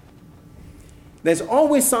partnership. There's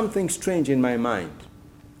always something strange in my mind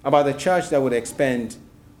about a church that would expend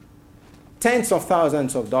tens of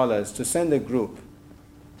thousands of dollars to send a group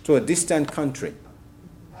to a distant country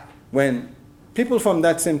when people from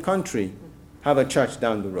that same country have a church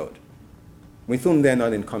down the road with whom they're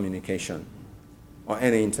not in communication or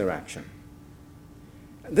any interaction.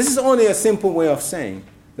 This is only a simple way of saying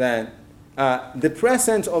that the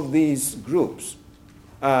presence of these groups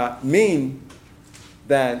mean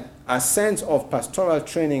that a sense of pastoral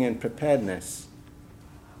training and preparedness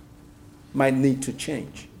might need to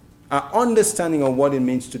change. Our understanding of what it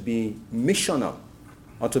means to be missional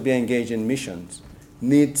or to be engaged in missions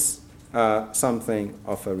needs something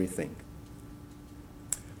of a rethink.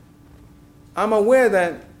 I'm aware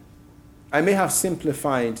that I may have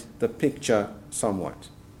simplified the picture somewhat.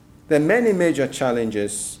 There are many major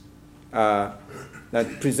challenges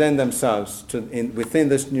that present themselves within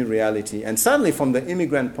this new reality. And certainly from the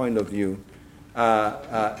immigrant point of view,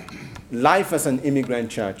 life as an immigrant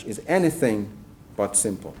church is anything but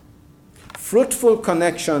simple. Fruitful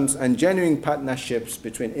connections and genuine partnerships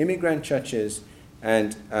between immigrant churches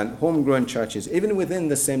and homegrown churches, even within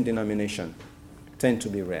the same denomination, tend to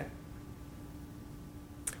be rare.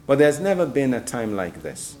 But there's never been a time like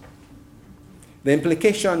this. The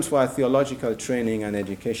implications for our theological training and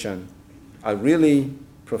education are really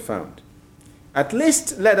profound. At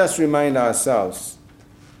least let us remind ourselves,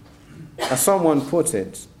 as someone put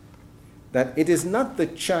it, that it is not the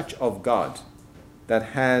church of God that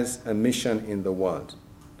has a mission in the world,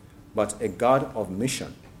 but a God of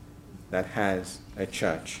mission that has a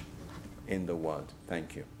church in the world.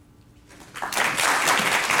 Thank you.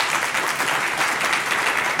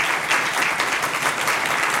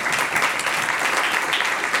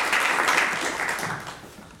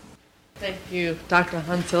 you, Dr.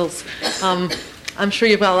 Hanicles. I'm sure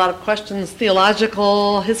you've got a lot of questions,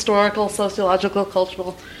 theological, historical, sociological,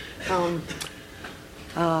 cultural. I'm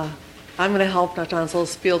going to help Dr.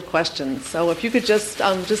 Hanicles field questions. So if you could just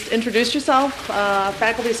introduce yourself,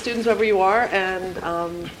 faculty, students, whoever you are, and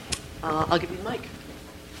I'll give you the mic.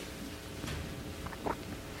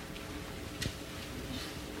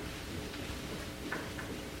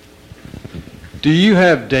 Do you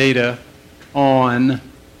have data on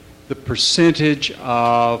the percentage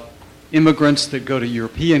of immigrants that go to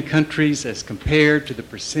European countries as compared to the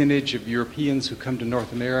percentage of Europeans who come to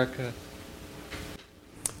North America?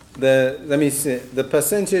 Let me see. The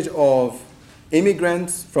percentage of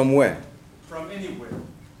immigrants from where? From anywhere.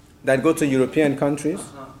 That go to European countries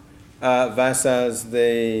versus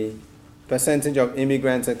the percentage of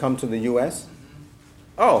immigrants that come to the U.S.?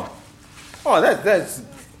 That's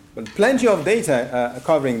plenty of data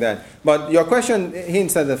covering that. But your question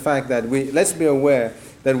hints at the fact that let's be aware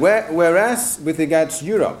that whereas with regards to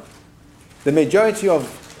Europe, the majority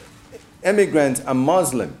of immigrants are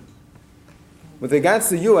Muslim, with regards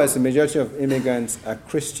to the U.S., the majority of immigrants are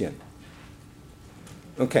Christian.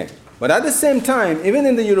 Okay. But at the same time, even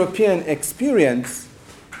in the European experience,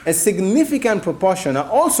 a significant proportion are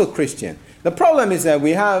also Christian. The problem is that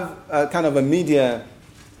we have kind of a media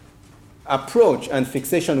approach and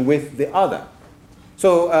fixation with the other.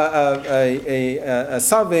 So a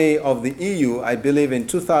survey of the EU, I believe in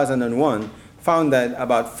 2001, found that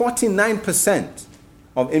about 49%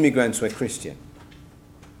 of immigrants were Christian,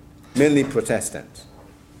 mainly Protestant.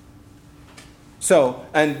 So,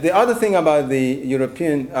 and the other thing about the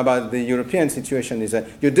European situation is that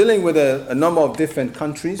you're dealing with a number of different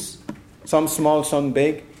countries, some small, some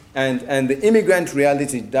big, and the immigrant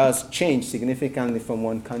reality does change significantly from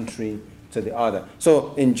one country to the other.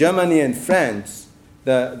 So in Germany and France,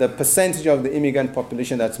 the percentage of the immigrant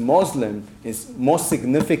population that's Muslim is more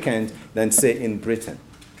significant than, say, in Britain.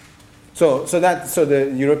 So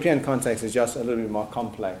the European context is just a little bit more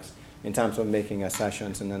complex in terms of making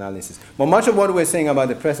assertions and analysis. But much of what we're saying about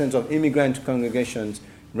the presence of immigrant congregations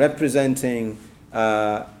representing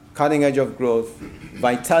cutting edge of growth,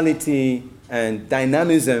 vitality, and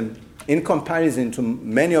dynamism in comparison to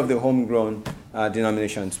many of the homegrown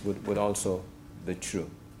denominations would also be true.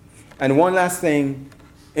 And one last thing,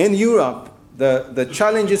 in Europe, the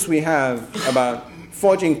challenges we have about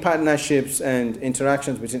forging partnerships and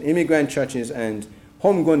interactions between immigrant churches and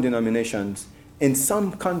homegrown denominations in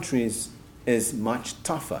some countries is much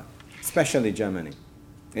tougher, especially Germany.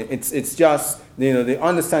 It's just, the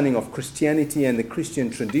understanding of Christianity and the Christian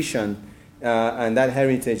tradition and that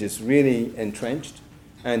heritage is really entrenched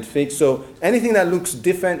and fixed. So anything that looks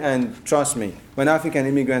different, and trust me, when African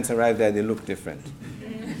immigrants arrive there, they look different.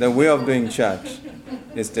 The way of doing church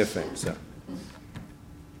is different. So.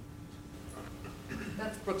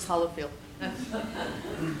 That's Brooks Hollowfield.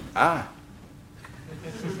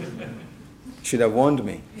 Should have warned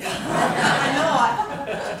me.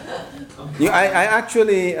 I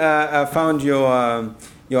actually found your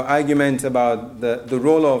argument about the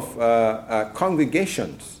role of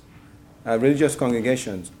congregations, religious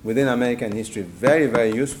congregations within American history very,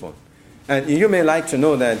 very useful. And you may like to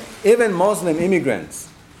know that even Muslim immigrants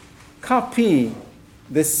copy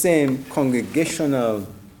the same congregational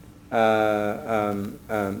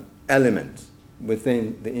element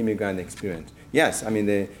within the immigrant experience. Yes, I mean,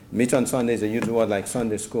 they meet on Sundays, they use the word like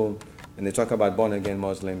Sunday school, and they talk about born-again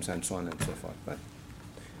Muslims and so on and so forth. But,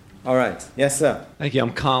 all right. Yes, sir. Thank you.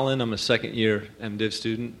 I'm Colin. I'm a second-year MDiv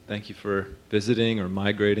student. Thank you for visiting or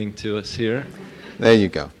migrating to us here. There you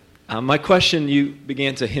go. My question, you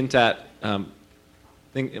began to hint at, I'm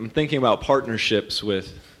thinking about partnerships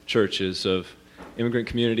with churches of immigrant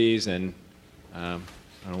communities and, I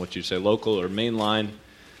don't know what you'd say, local or mainline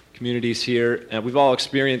communities here. And we've all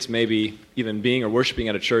experienced maybe even being or worshiping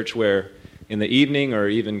at a church where in the evening or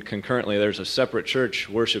even concurrently there's a separate church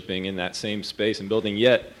worshiping in that same space and building,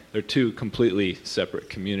 yet they're two completely separate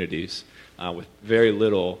communities with very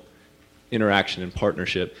little interaction and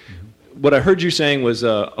partnership. Mm-hmm. What I heard you saying was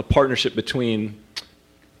a partnership between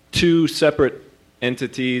two separate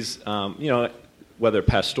entities, whether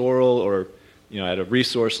pastoral or at a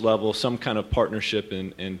resource level, some kind of partnership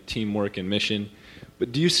and teamwork and mission.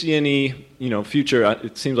 But do you see any, future,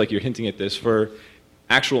 it seems like you're hinting at this, for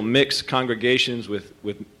actual mixed congregations with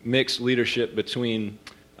mixed leadership between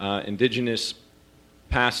indigenous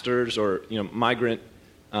pastors or, migrant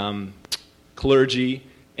clergy?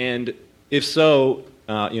 And if so,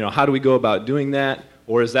 how do we go about doing that?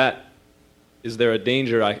 Or is there a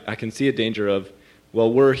danger, I can see a danger of,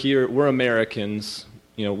 well, we're here, we're Americans,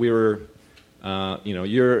 you're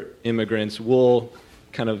immigrants, we'll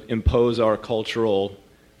kind of impose our cultural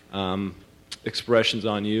expressions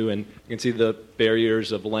on you, and you can see the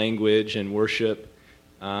barriers of language and worship.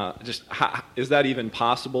 Is that even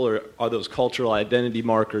possible, or are those cultural identity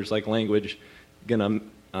markers like language going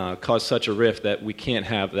to cause such a rift that we can't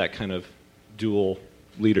have that kind of dual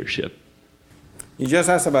leadership? You just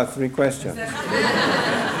asked about 3 questions.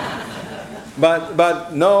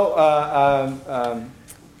 but no.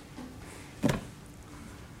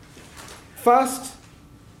 First,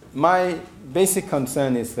 my basic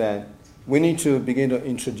concern is that we need to begin to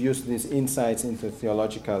introduce these insights into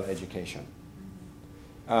theological education.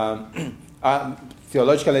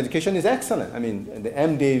 Theological education is excellent. I mean, the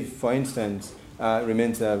MDiv, for instance,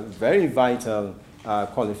 remains a very vital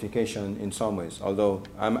qualification in some ways, although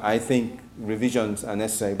I think revisions are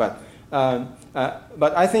necessary. But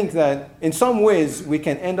I think that in some ways we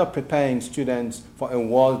can end up preparing students for a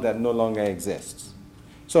world that no longer exists.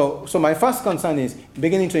 So my first concern is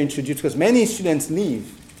beginning to introduce, because many students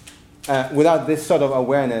leave without this sort of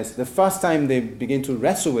awareness. The first time they begin to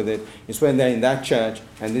wrestle with it is when they're in that church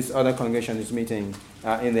and this other congregation is meeting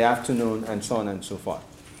in the afternoon and so on and so forth.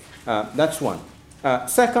 That's one.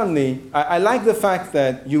 Secondly, I like the fact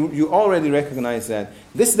that you already recognize that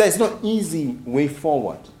there's no easy way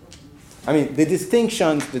forward. I mean, the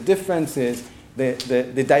distinctions, the differences,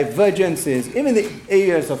 the divergences, even the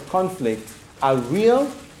areas of conflict are real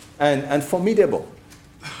and formidable.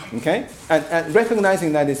 Okay? And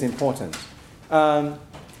recognizing that is important.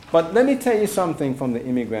 But let me tell you something from the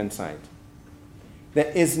immigrant side.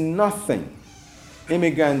 There is nothing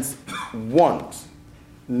immigrants want,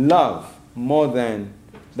 love, more than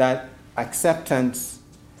that acceptance,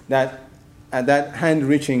 that hand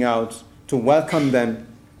reaching out to welcome them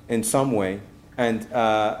in some way, and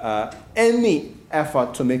any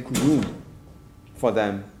effort to make room for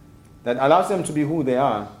them that allows them to be who they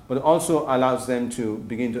are, but also allows them to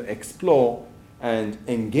begin to explore and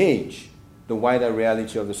engage the wider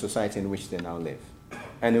reality of the society in which they now live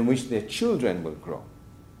and in which their children will grow.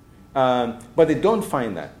 But they don't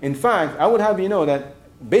find that. In fact, I would have you know that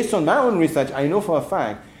based on my own research, I know for a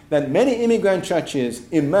fact that many immigrant churches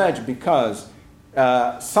emerged because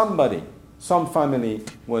some family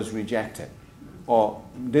was rejected or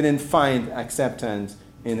didn't find acceptance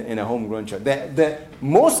in a homegrown church. The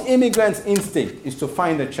most immigrants' instinct is to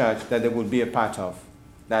find a church that they will be a part of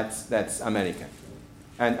that's American.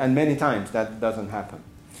 And many times that doesn't happen.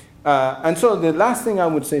 And so the last thing I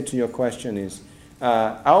would say to your question is,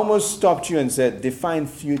 I almost stopped you and said, define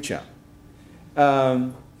future.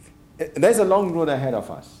 There's a long road ahead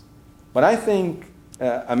of us. But I think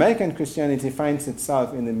American Christianity finds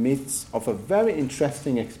itself in the midst of a very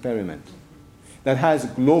interesting experiment that has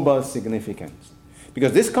global significance.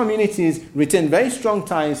 Because these communities retain very strong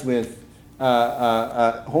ties with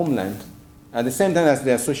homeland at the same time as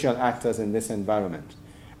they are social actors in this environment.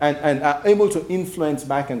 And are able to influence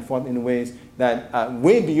back and forth in ways that are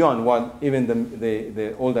way beyond what even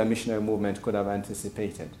the older missionary movement could have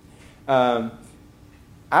anticipated.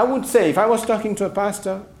 I would say, if I was talking to a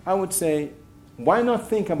pastor, I would say, why not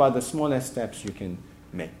think about the smallest steps you can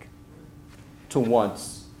make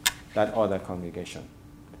towards that other congregation?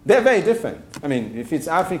 They're very different. I mean, if it's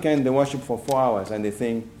African, they worship for 4 hours and they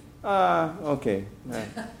think, okay,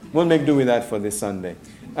 we'll make do with that for this Sunday.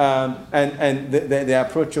 And they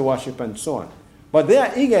approach your worship and so on. But they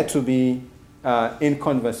are eager to be in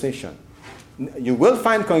conversation. You will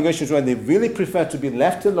find congregations where they really prefer to be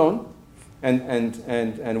left alone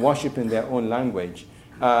and worship in their own language.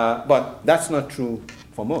 But that's not true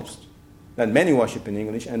for most. That many worship in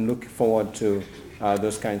English and look forward to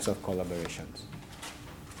those kinds of collaborations.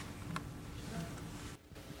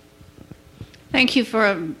 Thank you for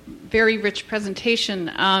a very rich presentation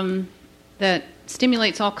that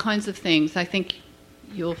stimulates all kinds of things. I think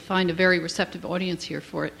you'll find a very receptive audience here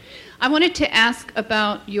for it. I wanted to ask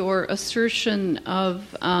about your assertion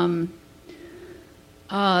of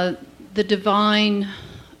the divine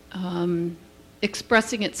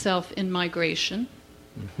expressing itself in migration.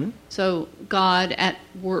 Mm-hmm. So God at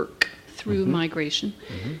work through mm-hmm. migration.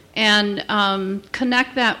 Mm-hmm. And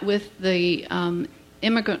connect that with the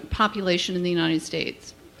immigrant population in the United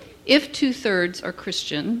States. If 2/3 are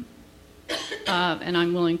Christian, and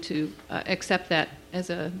I'm willing to accept that as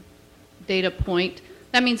a data point,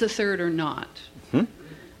 that means 1/3 are not. Mm-hmm.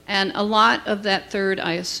 And a lot of that third,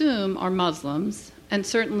 I assume, are Muslims. And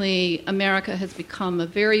certainly America has become a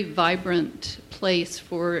very vibrant place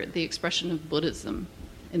for the expression of Buddhism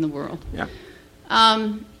in the world. Yeah.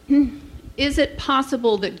 Is it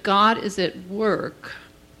possible that God is at work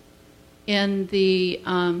in the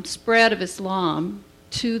spread of Islam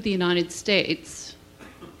to the United States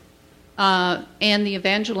and the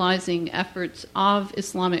evangelizing efforts of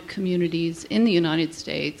Islamic communities in the United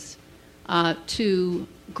States to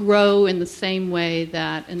grow in the same way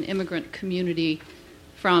that an immigrant community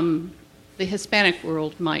from the Hispanic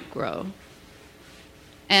world might grow.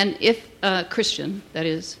 And if Christian, that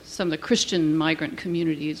is, some of the Christian migrant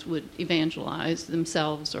communities would evangelize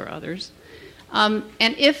themselves or others, and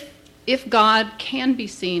if God can be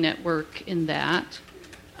seen at work in that,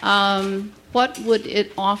 what would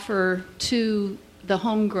it offer to the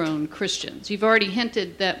homegrown Christians? You've already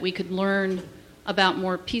hinted that we could learn about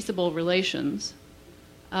more peaceable relations,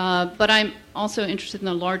 but I'm also interested in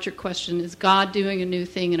the larger question, is God doing a new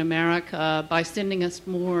thing in America by sending us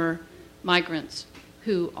more migrants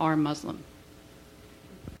who are Muslim?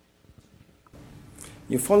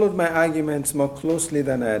 You followed my arguments more closely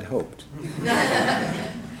than I had hoped.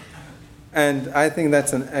 And I think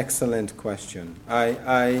that's an excellent question.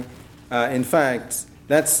 In fact,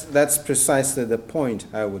 that's precisely the point,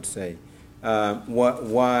 I would say,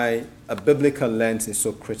 why a biblical lens is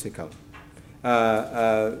so critical.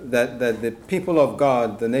 That the people of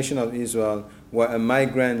God, the nation of Israel, were a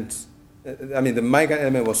migrant. The migrant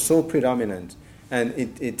element was so predominant, and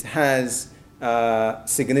it has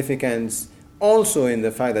significance also in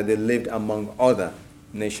the fact that they lived among other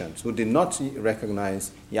nations who did not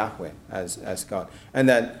recognize Yahweh as God, and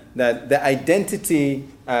that the identity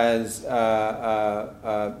as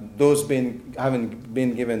those having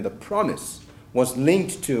been given the promise was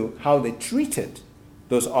linked to how they treated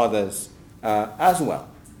those others as well,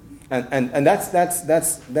 and that's an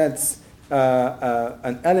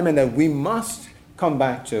element that we must come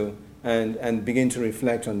back to and begin to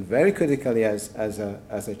reflect on very critically as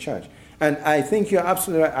a church. And I think you're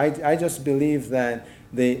absolutely right. I just believe that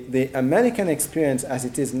the American experience as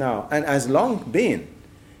it is now, and has long been,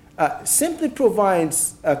 simply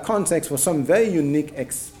provides a context for some very unique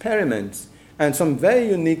experiments and some very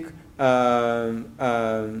unique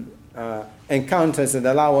encounters that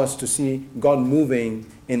allow us to see God moving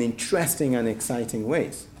in interesting and exciting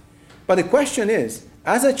ways. But the question is,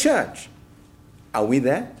 as a church, are we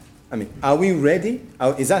there? Are we ready?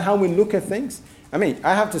 Is that how we look at things? I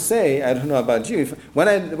have to say, I don't know about you, when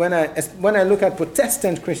I look at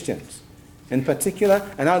Protestant Christians in particular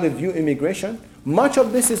and how they view immigration, much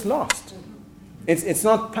of this is lost. It's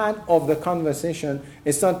not part of the conversation.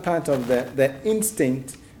 It's not part of the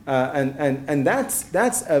instinct, and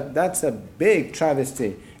that's a big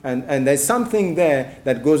travesty. And there's something there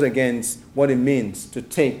that goes against what it means to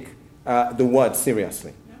take the word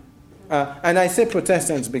seriously. And I say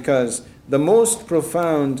Protestants because the most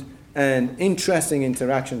profound and interesting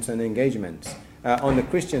interactions and engagements on the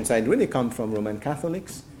Christian side really come from Roman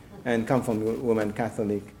Catholics and come from Roman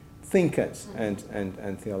Catholic thinkers and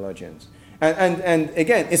theologians. And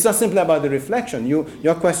again, it's not simply about the reflection.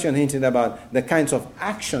 Your question hinted about the kinds of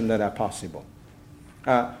action that are possible.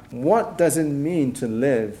 What does it mean to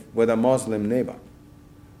live with a Muslim neighbor?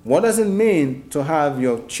 What does it mean to have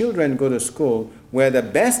your children go to school where the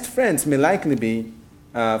best friends may likely be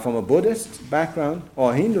from a Buddhist background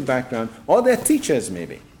or Hindu background, or their teachers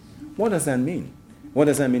maybe? What does that mean? What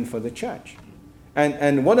does that mean for the church?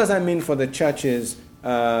 And what does that mean for the church's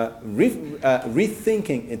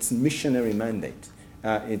rethinking its missionary mandate?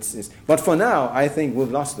 But for now, I think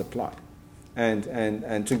we've lost the plot.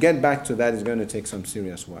 And to get back to that is going to take some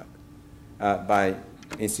serious work by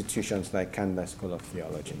institutions like Canada School of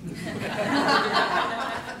Theology.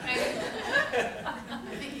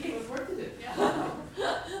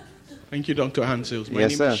 Thank you, Dr. Hanicles. My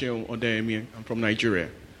Yes, name is sir. Jehu. I'm from Nigeria.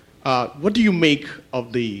 What do you make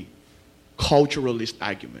of the culturalist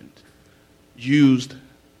argument used,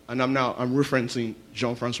 and I'm referencing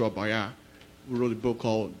Jean-Francois Bayard, who wrote a book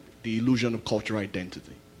called The Illusion of Cultural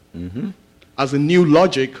Identity, as a new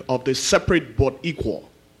logic of the separate but equal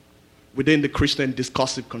within the Christian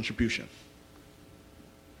discursive contribution?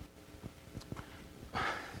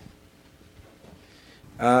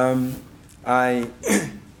 I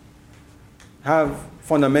have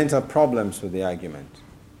fundamental problems with the argument.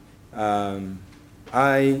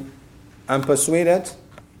 I am persuaded,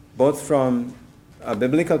 both from a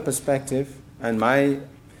biblical perspective and my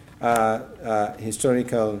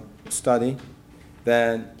historical study,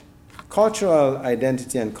 that cultural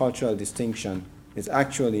identity and cultural distinction is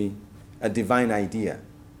actually a divine idea.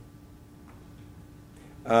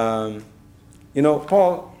 Paul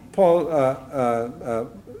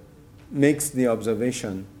makes the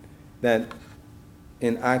observation that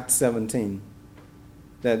in Acts 17,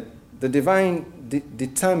 that the divine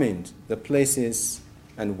determined the places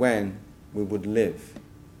and when we would live,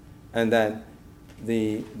 and that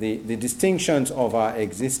the distinctions of our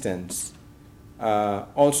existence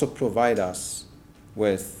also provide us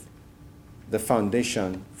with the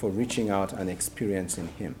foundation for reaching out and experiencing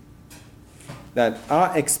Him. That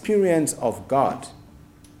our experience of God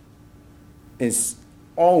is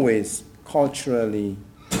always culturally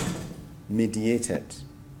mediated.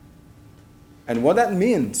 And what that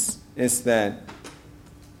means is that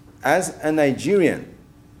as a Nigerian,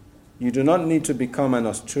 you do not need to become an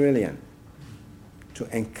Australian to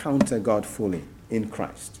encounter God fully in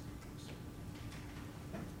Christ.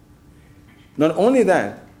 Not only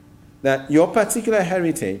that your particular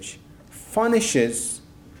heritage furnishes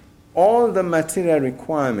all the material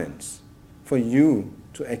requirements for you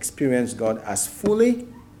to experience God as fully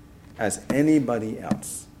as anybody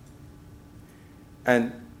else.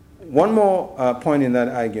 And one more point in that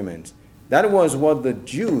argument. That was what the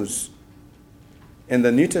Jews in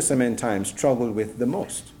the New Testament times struggled with the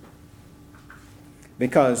most.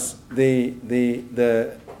 Because the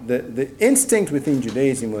instinct within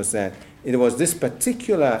Judaism was that it was this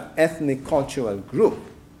particular ethnic cultural group.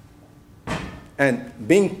 And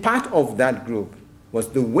being part of that group was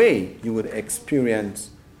the way you would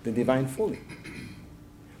experience the divine fully.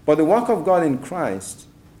 But the work of God in Christ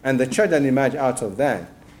and the church that emerged out of that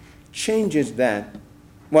changes that.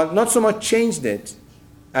 Well, not so much changed it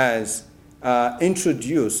as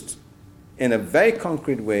introduced in a very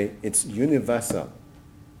concrete way its universal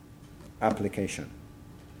application.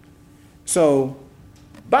 So,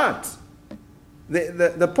 but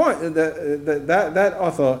the point, that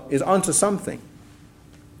author is onto something.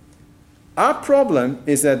 Our problem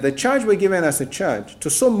is that the charge we're given as a church to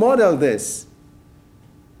so model this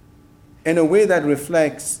in a way that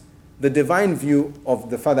reflects the divine view of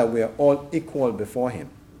the Father, we are all equal before Him.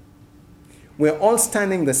 We're all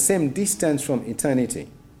standing the same distance from eternity.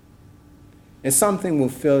 It's something we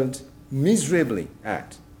failed miserably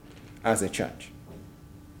at as a church.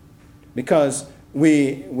 Because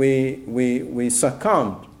we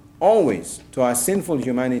succumbed always to our sinful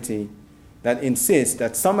humanity that insists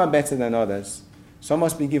that some are better than others, some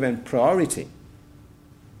must be given priority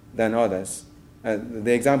than others.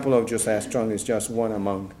 The example of Josiah Strong is just one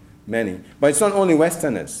among many. But it's not only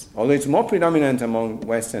Westerners. Although it's more predominant among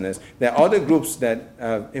Westerners, there are other groups that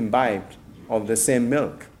have imbibed of the same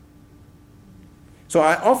milk. So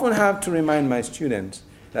I often have to remind my students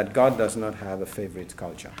that God does not have a favorite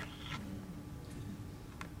culture.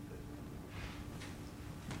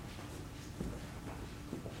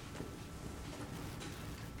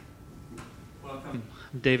 Welcome.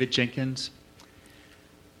 I'm David Jenkins.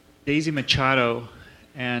 Daisy Machado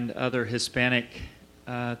and other Hispanic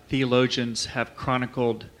theologians have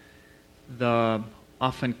chronicled the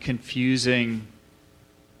often confusing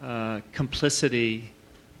complicity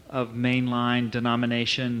of mainline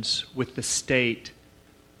denominations with the state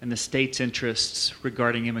and the state's interests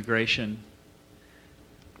regarding immigration.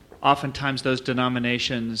 Oftentimes those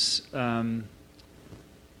denominations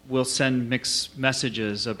will send mixed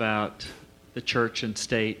messages about the church and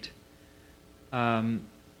state.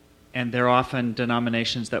 And they're often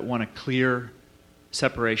denominations that want a clear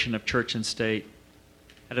separation of church and state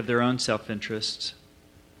out of their own self-interests.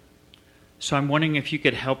 So I'm wondering if you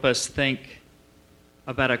could help us think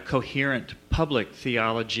about a coherent public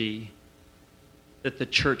theology that the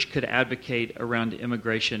church could advocate around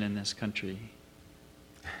immigration in this country.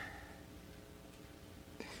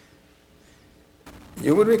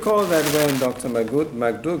 You would recall that when Dr.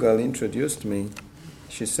 McDougall introduced me,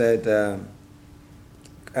 she said,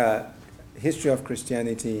 history of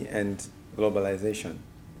Christianity and globalization.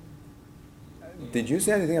 Did you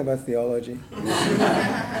say anything about theology?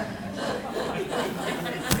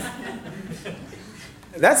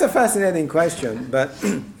 That's a fascinating question, but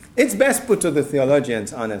it's best put to the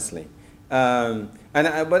theologians, honestly.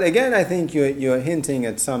 But again, I think you're hinting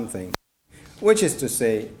at something, which is to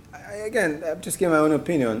say, again, I'm just giving my own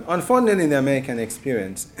opinion. Unfortunately, in the American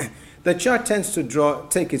experience, the church tends to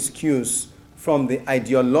take its cues from the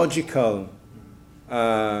ideological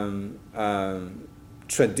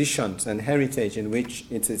traditions and heritage in which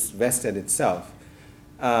it is vested itself,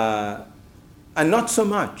 and not so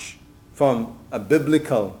much from a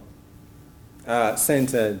biblical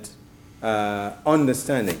centered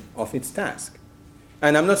understanding of its task.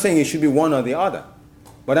 And I'm not saying it should be one or the other,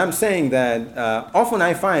 but I'm saying that often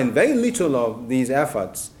I find very little of these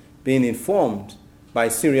efforts being informed by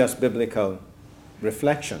serious biblical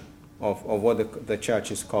reflection of what the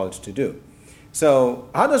church is called to do. So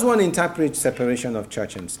how does one interpret separation of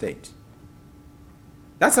church and state?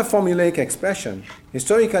 That's a formulaic expression.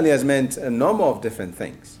 Historically has meant a number of different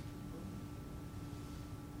things.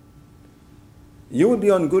 You would be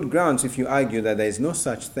on good grounds if you argue that there is no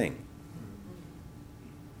such thing.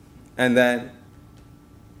 And that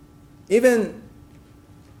even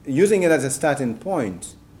using it as a starting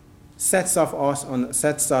point sets us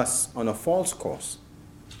on a false course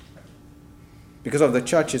because of the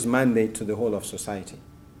church's mandate to the whole of society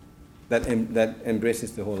that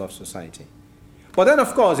embraces the whole of society. But then,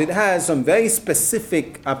 of course, it has some very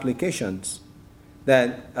specific applications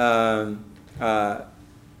that, that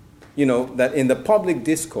in the public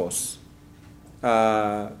discourse,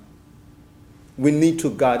 we need to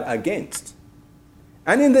guard against.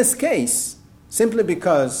 And in this case, simply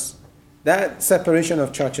because that separation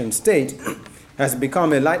of church and state has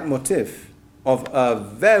become a leitmotif of a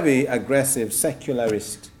very aggressive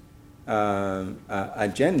secularist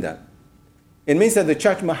agenda, it means that the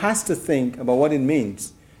church has to think about what it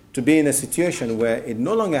means to be in a situation where it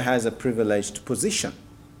no longer has a privileged position.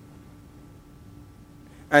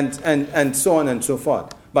 And so on and so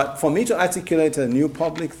forth. But for me to articulate a new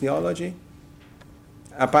public theology,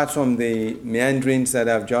 apart from the meanderings that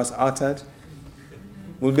I've just uttered,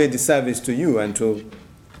 will be a disservice to you and to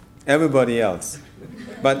everybody else.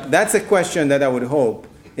 But that's a question that I would hope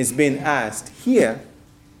is being asked here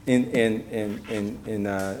in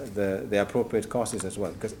the appropriate courses as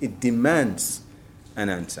well, because it demands an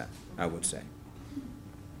answer, I would say.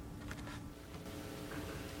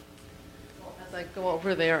 As I go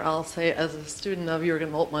over there, I'll say, as a student of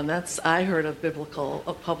Jürgen Moltmann, I heard of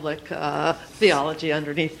public theology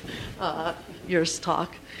underneath your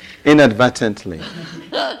talk. Inadvertently.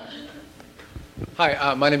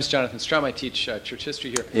 Hi, my name is Jonathan Strum. I teach church history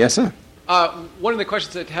here. Yes, sir. One of the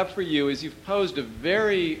questions I'd have for you is you've posed a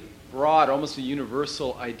very broad, almost a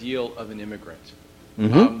universal ideal of an immigrant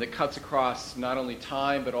that cuts across not only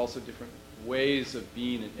time but also different ways of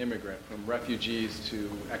being an immigrant, from refugees to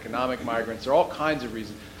economic migrants. There are all kinds of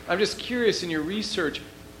reasons. I'm just curious, in your research,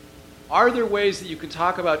 are there ways that you can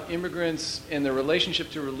talk about immigrants and their relationship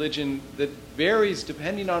to religion that varies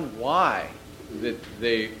depending on why that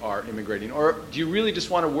they are immigrating? Or do you really just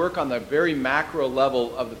want to work on the very macro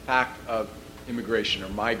level of the fact of immigration or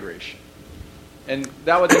migration? And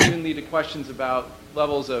that would then even lead to questions about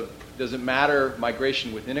levels of, does it matter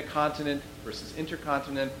migration within a continent versus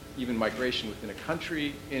intercontinent, even migration within a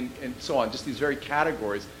country, and so on, just these very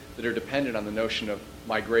categories that are dependent on the notion of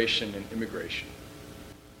migration and immigration?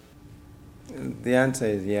 The answer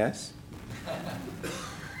is yes.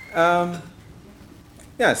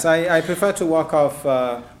 Yes, I prefer to work off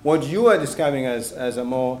what you are describing as a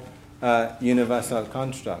more universal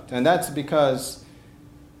construct. And that's because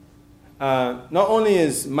not only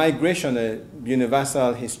is migration a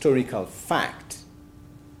universal historical fact,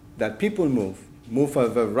 that people move for a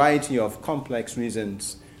variety of complex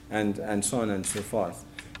reasons and so on and so forth.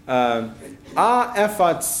 Our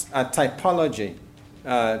efforts at typology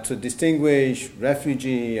to distinguish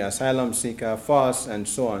refugee, asylum seeker, force, and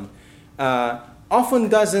so on, often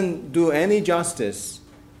doesn't do any justice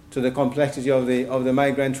to the complexity of the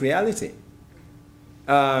migrant reality.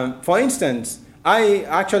 For instance, I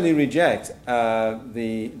actually reject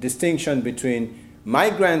the distinction between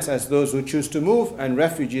migrants as those who choose to move and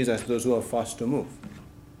refugees as those who are forced to move.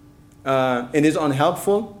 It is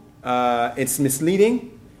unhelpful, it's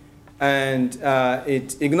misleading, and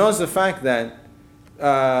it ignores the fact that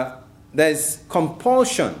there's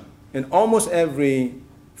compulsion in almost every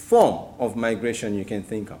form of migration you can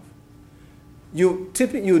think of. You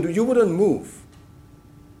wouldn't move,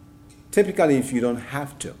 typically, if you don't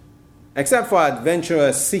have to, except for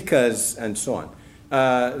adventurous seekers and so on.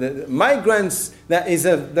 The migrants, there's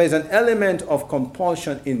an element of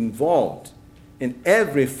compulsion involved in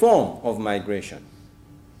every form of migration.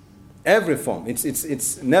 Every form.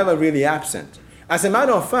 It's never really absent. As a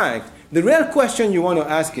matter of fact, the real question you want to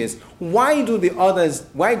ask is, why did the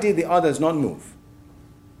others not move?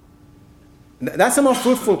 That's a more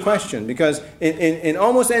fruitful question, because in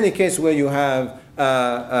almost any case where you have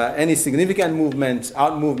any significant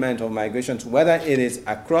out-movement of migrations, whether it is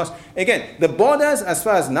across, again, the borders as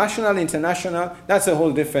far as national, international, that's a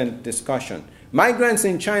whole different discussion. Migrants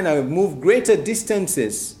in China move greater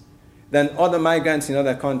distances than other migrants in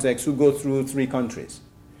other contexts who go through 3 countries.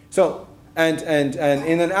 So, and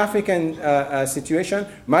in an African situation,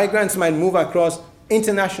 migrants might move across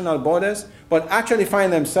international borders, but actually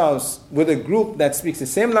find themselves with a group that speaks the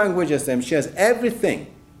same language as them, shares everything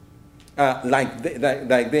like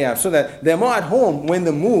they have, so that they're more at home when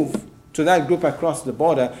they move to that group across the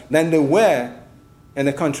border than they were in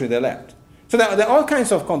the country they left. So there are all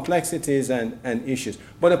kinds of complexities and issues.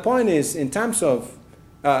 But the point is, in terms of,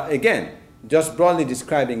 again, just broadly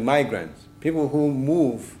describing migrants, people who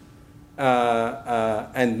move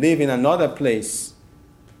and live in another place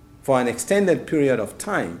for an extended period of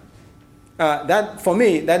time, that, for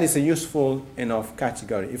me, that is a useful enough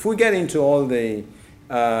category. If we get into all the,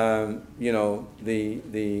 the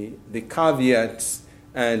caveats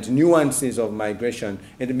and nuances of migration,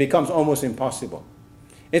 it becomes almost impossible.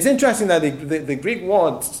 It's interesting that the Greek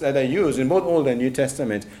words that are used in both Old and New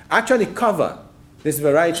Testament actually cover these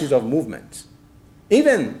varieties of movements.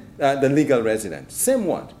 Even the legal resident, same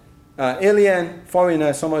word. Alien,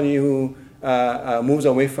 foreigner, somebody who moves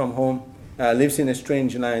away from home, lives in a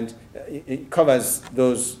strange land. It covers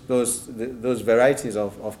those varieties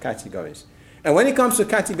of categories. And when it comes to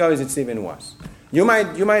categories, it's even worse. You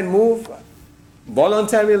might move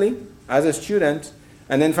voluntarily as a student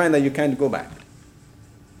and then find that you can't go back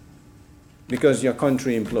because your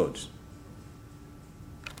country implodes.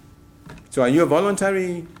 So are you a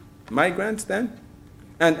voluntary migrant then?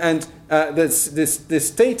 And the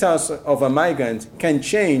status of a migrant can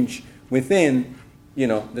change within,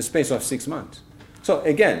 the space of 6 months. So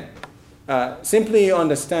again, simply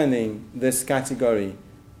understanding this category,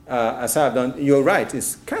 as I've done, you're right,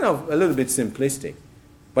 it's kind of a little bit simplistic.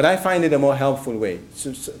 But I find it a more helpful way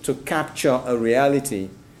to capture a reality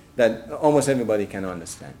that almost everybody can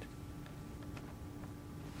understand.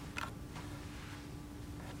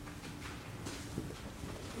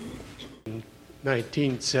 In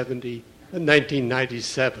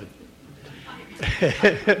 1997,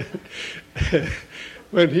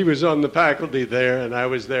 when he was on the faculty there, and I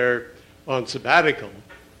was there on sabbatical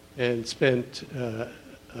and spent a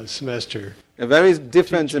semester. A very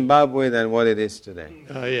different Zimbabwe than what it is today.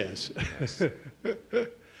 Yes.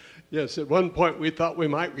 Yes, at one point we thought we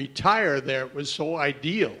might retire there. It was so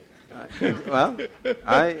ideal. Well,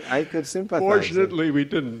 I could sympathize. Fortunately, we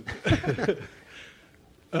didn't.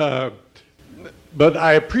 But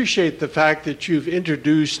I appreciate the fact that you've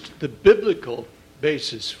introduced the biblical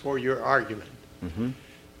basis for your argument. Mm-hmm.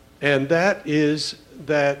 And that is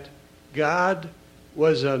that God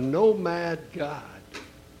was a nomad God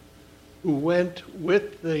who went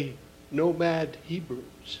with the nomad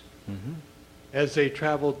Hebrews as they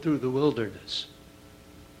traveled through the wilderness.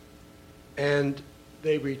 And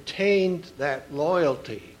they retained that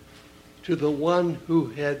loyalty to the one who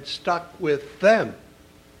had stuck with them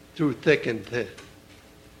through thick and thin,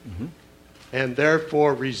 and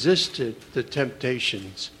therefore resisted the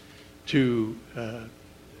temptations to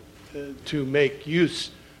make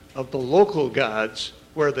use of the local gods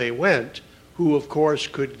where they went, who of course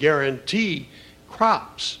could guarantee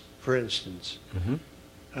crops, for instance,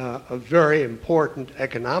 a very important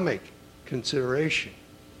economic consideration.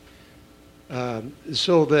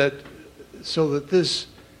 So that this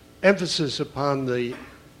emphasis upon the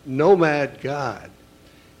nomad God,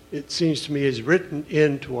 it seems to me, is written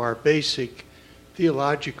into our basic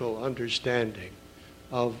theological understanding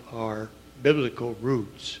of our biblical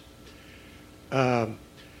roots.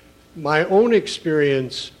 My own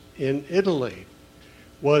experience in Italy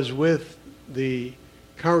was with the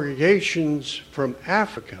congregations from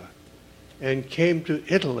Africa and came to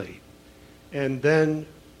Italy and then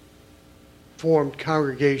formed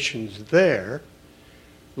congregations there,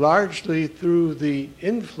 largely through the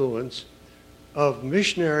influence of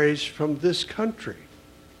missionaries from this country.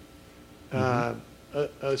 A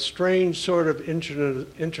strange sort of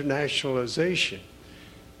internationalization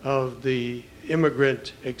of the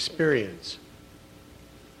immigrant experience.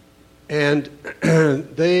 And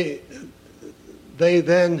they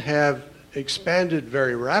then have expanded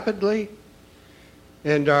very rapidly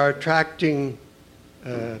and are attracting,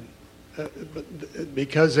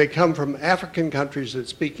 because they come from African countries that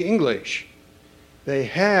speak English, they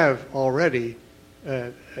have already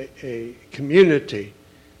a community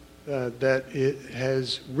that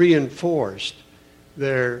has reinforced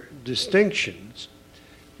their distinctions,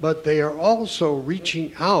 but they are also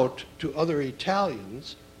reaching out to other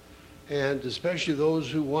Italians, and especially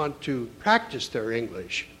those who want to practice their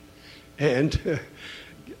English and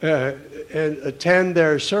attend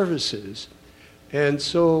their services. And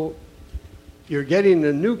so you're getting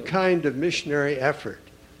a new kind of missionary effort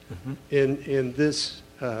in this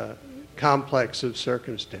complex of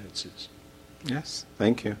circumstances. Yes,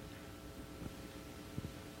 thank you.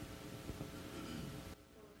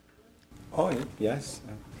 Oh, yes.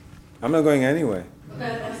 I'm not going anywhere.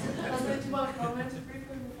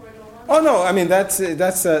 Oh no! I mean that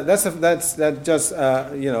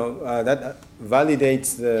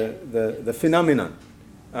validates the phenomenon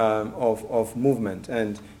of movement,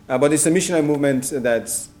 but it's a missionary movement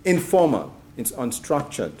that's informal. It's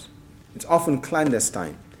unstructured. It's often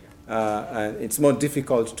clandestine, and it's more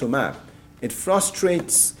difficult to map. It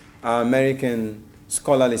frustrates our American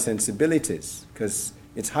scholarly sensibilities because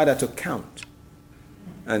it's harder to count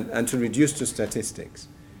and to reduce to statistics.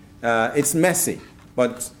 It's messy,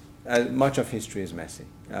 but much of history is messy,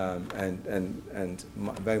 and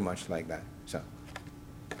very much like that. So,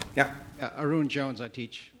 yeah. Arun Jones, I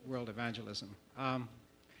teach world evangelism. I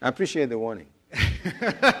appreciate the warning.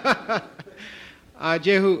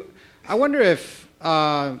 Jehu, I wonder if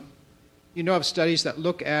you know of studies that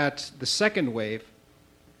look at the second wave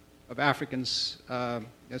of Africans, the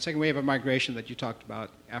second wave of migration that you talked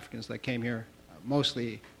about, Africans that came here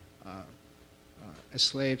mostly as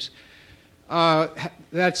slaves,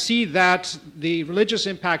 that see that the religious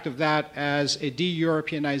impact of that as a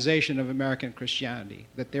de-Europeanization of American Christianity,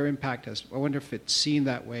 that their impact has, I wonder if it's seen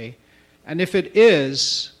that way. And if it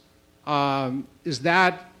is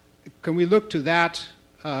that, can we look to that,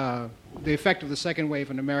 the effect of the second wave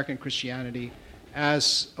on American Christianity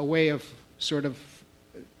as a way of sort of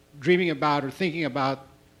dreaming about or thinking about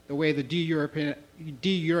the way the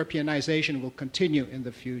de-Europeanization will continue in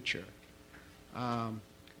the future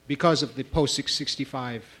because of the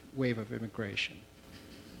post-65 wave of immigration?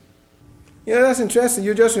 Yeah, that's interesting.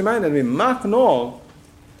 You just reminded me. Mark Knoll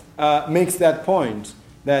makes that point,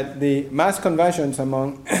 that the mass conversions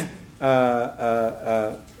among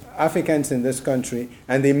Africans in this country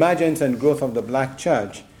and the emergence and growth of the black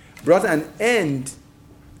church brought an end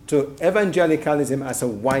to evangelicalism as a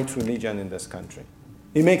white religion in this country.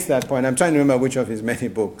 He makes that point. I'm trying to remember which of his many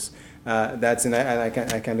books that's in, and I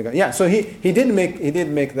can look at. Yeah, so he did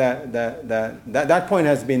make that point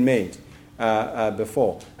has been made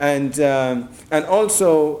before, and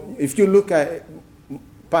also if you look at,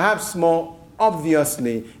 perhaps more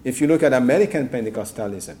obviously, if you look at American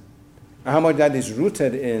Pentecostalism, how much that is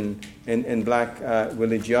rooted in black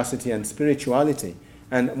religiosity and spirituality,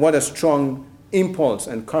 and what a strong impulse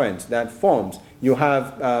and current that forms. You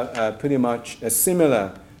have pretty much a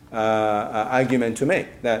similar argument to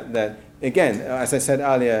make. That again, as I said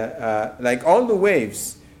earlier, like all the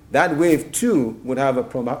waves, that wave too would have a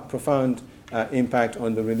profound impact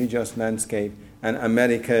on the religious landscape and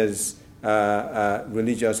America's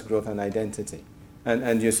religious growth and identity.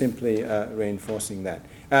 And you're simply reinforcing that.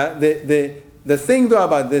 The thing, though,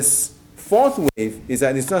 about this fourth wave is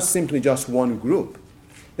that it's not simply just one group.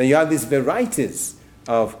 That you have these varieties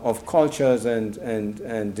of cultures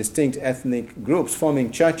and distinct ethnic groups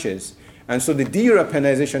forming churches. And so the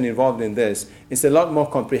de-Europeanization involved in this is a lot more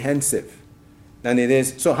comprehensive than it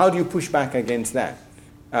is. So how do you push back against that?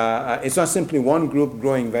 It's not simply one group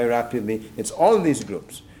growing very rapidly. It's all these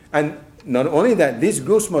groups. And not only that, these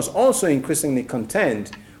groups must also increasingly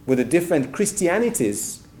contend with the different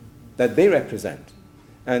Christianities that they represent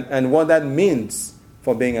and what that means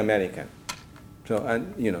for being American. So,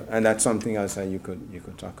 and that's something else that you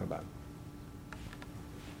could talk about.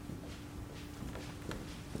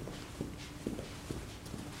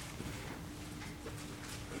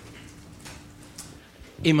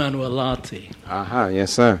 Emmanuel Lati. Aha,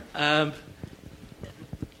 yes, sir. And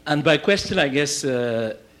my question, I guess,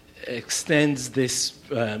 extends this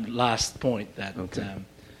last point that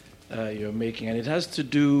you're making, and it has to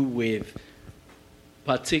do with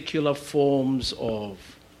particular forms of,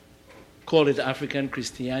 call it African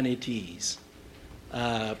Christianities,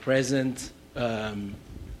 present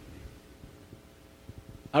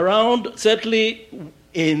around, certainly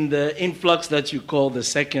in the influx that you call the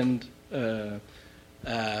second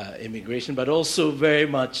immigration, but also very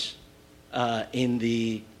much in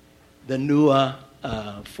the newer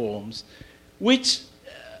forms, which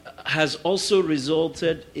has also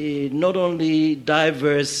resulted in not only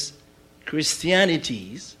diverse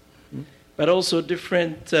Christianities, but also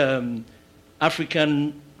different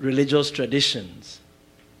African religious traditions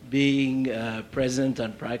being present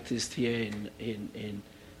and practiced here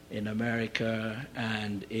in America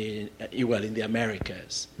and in the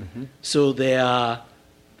Americas. Mm-hmm. So they are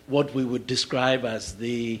what we would describe as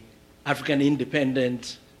the African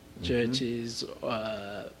independent churches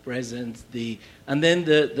present, and then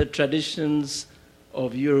the traditions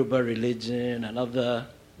of Yoruba religion and other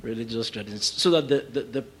religious traditions, so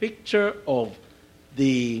that the picture of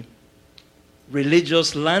the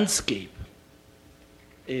religious landscape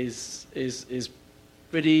is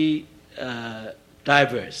pretty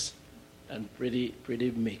diverse and pretty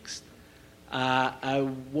mixed. I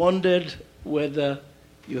wondered whether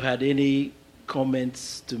you had any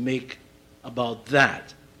comments to make about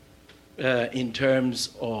that in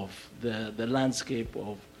terms of the landscape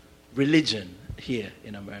of religion here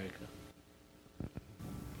in America.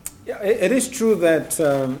 Yeah, it is true that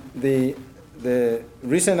the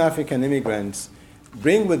recent African immigrants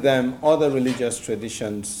bring with them other religious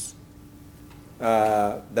traditions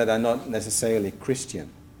that are not necessarily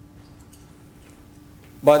Christian.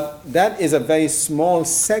 But that is a very small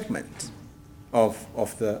segment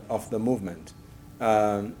of the movement.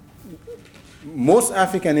 Most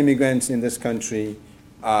African immigrants in this country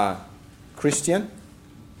are Christian.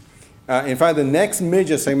 In fact, the next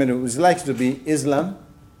major segment is likely to be Islam,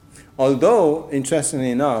 although,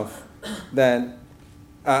 interestingly enough, that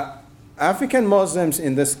African Muslims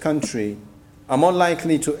in this country are more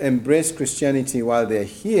likely to embrace Christianity while they're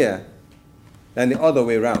here than the other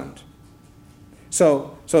way around.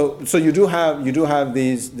 So you do have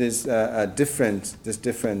these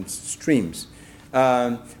different streams.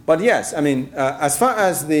 But yes, I mean, as far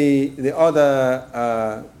as the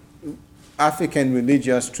other African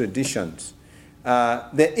religious traditions,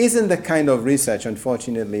 there isn't the kind of research,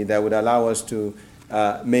 unfortunately, that would allow us to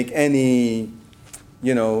make any,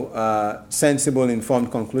 sensible,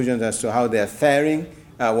 informed conclusions as to how they're faring,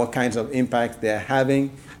 what kinds of impact they're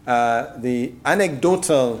having. The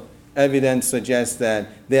anecdotal evidence suggests that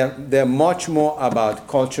they're much more about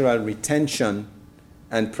cultural retention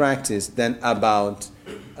and practice than about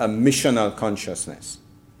a missional consciousness.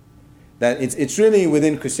 That it's really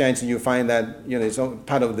within Christianity you find that it's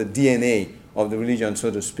part of the DNA of the religion,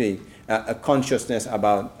 so to speak, a consciousness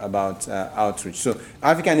about outreach. So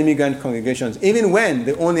African immigrant congregations, even when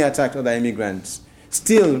they only attack other immigrants,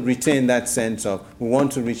 still retain that sense of we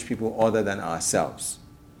want to reach people other than ourselves.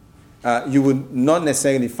 You would not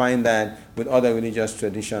necessarily find that with other religious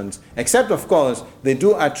traditions, except, of course, they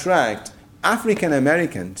do attract African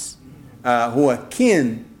Americans who are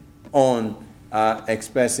keen on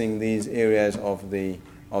expressing these areas of the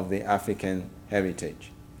African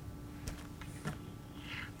heritage.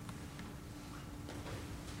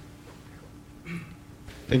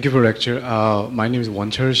 Thank you for lecture. My name is Won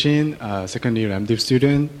Chul-shin, second year MDiv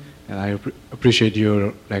student, and I appreciate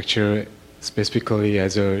your lecture specifically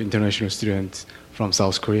as an international student from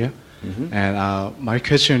South Korea. Mm-hmm. And my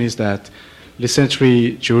question is that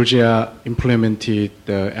recently Georgia implemented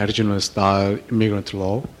the Arizona-style immigrant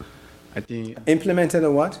law. I think implemented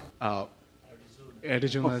a what?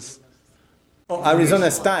 Arizona style. Yeah,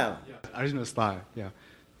 Arizona style. Yeah.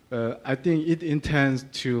 I think it intends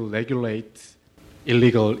to regulate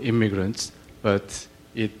illegal immigrants, but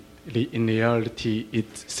in reality, it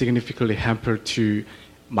significantly hampered to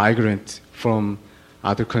migrants from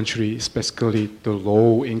other countries, especially the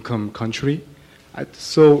low-income country.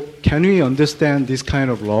 So can we understand this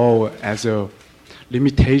kind of law as a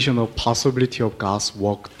limitation of possibility of God's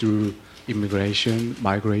work through immigration,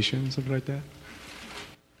 migration, something like that?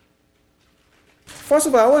 First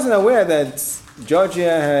of all, I wasn't aware that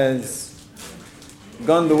Georgia has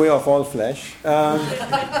gone the way of all flesh. Alabama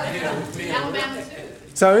too.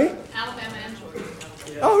 Sorry? Alabama and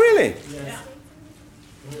Georgia. Oh, really? Yeah.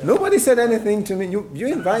 Nobody said anything to me. You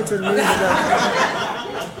invited me.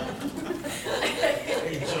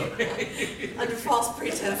 Under false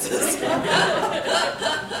pretenses.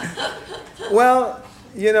 Well,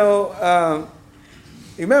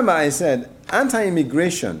 remember I said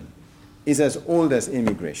anti-immigration is as old as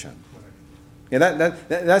immigration. Yeah,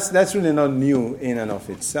 that's really not new in and of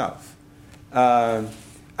itself. I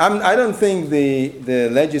don't think the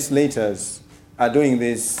legislators are doing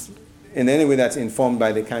this in any way that's informed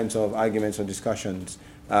by the kinds of arguments or discussions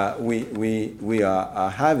we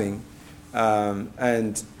are having.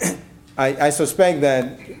 And I suspect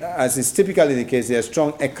that, as is typically the case, there are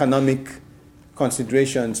strong economic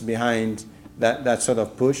considerations behind that sort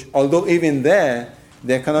of push. Although even there,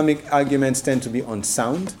 the economic arguments tend to be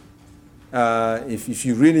unsound. If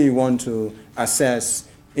you really want to assess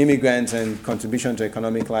immigrants and contribution to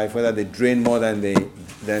economic life, whether they drain more than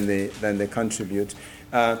they contribute.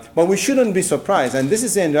 But we shouldn't be surprised, and this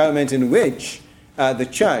is the environment in which the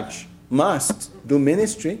church must do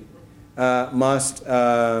ministry, must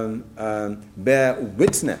bear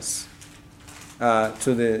witness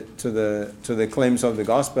to the claims of the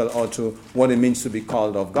gospel or to what it means to be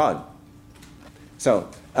called of God. So,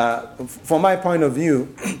 from my point of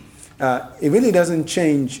view, it really doesn't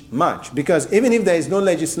change much, because even if there is no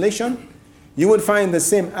legislation, you would find the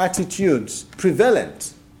same attitudes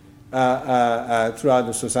prevalent throughout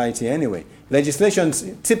the society anyway. Legislation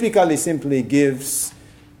typically simply gives,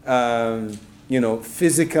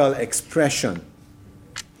 physical expression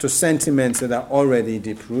to sentiments that are already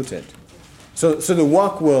deep-rooted. So the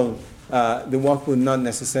work will not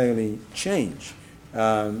necessarily change,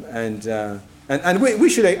 and we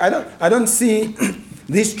should. I don't see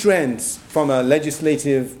these trends from a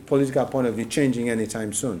legislative, political point of view changing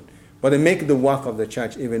anytime soon. But they make the work of the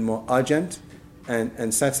church even more urgent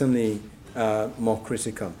and certainly more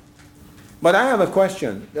critical. But I have a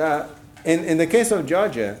question. In the case of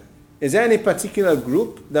Georgia, is there any particular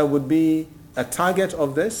group that would be a target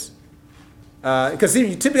of this? Because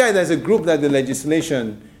typically there's a group that the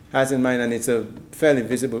legislation has in mind, and it's a fairly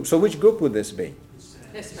visible. So which group would this be?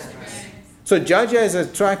 Hispanics. So Georgia has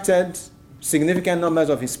attracted significant numbers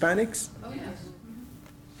of Hispanics? Oh, yes.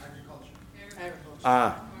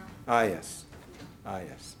 Yes.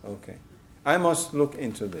 Yes. Okay. I must look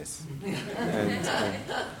into this.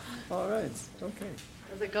 All right. Okay.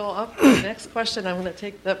 As I go up to the next question, I'm going to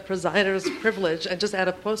take the presider's privilege and just add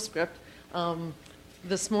a postscript.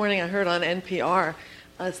 This morning I heard on NPR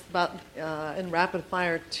about, in rapid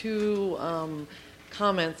fire, two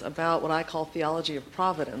comments about what I call theology of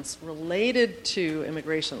providence related to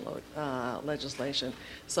immigration legislation.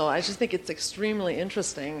 So I just think it's extremely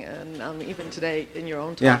interesting, and even today in your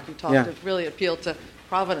own talk you talked to really appeal to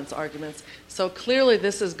providence arguments. So clearly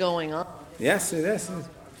this is going on. Yes, it is.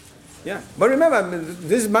 Yeah, but remember,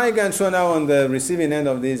 these migrants who are now on the receiving end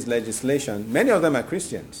of this legislation, many of them are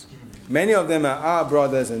Christians. Many of them are our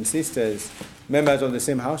brothers and sisters, members of the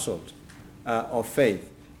same household of faith.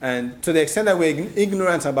 And to the extent that we're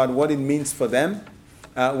ignorant about what it means for them,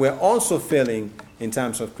 we're also failing in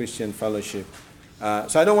terms of Christian fellowship.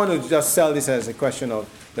 So I don't want to just sell this as a question of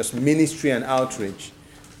just ministry and outreach,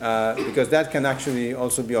 because that can actually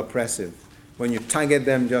also be oppressive when you target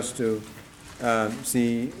them just to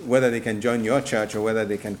see whether they can join your church or whether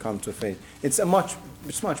they can come to faith. It's much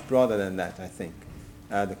broader than that, I think,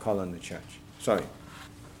 the call on the church. Sorry.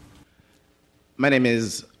 My name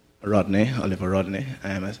is Oliver Rodney.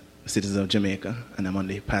 I am a citizen of Jamaica, and I'm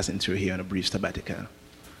only passing through here on a brief sabbatical.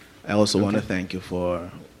 I also want to thank you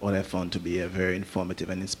for what I found to be a very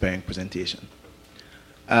informative and inspiring presentation.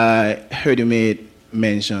 I heard you made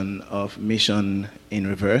mention of mission in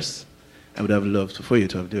reverse. I would have loved for you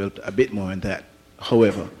to have developed a bit more on that.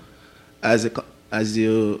 However, as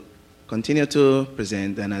you continue to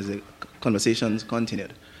present and as the conversations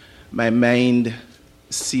continued, my mind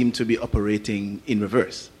seemed to be operating in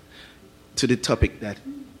reverse to the topic that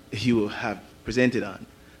you have presented on.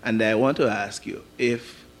 And I want to ask you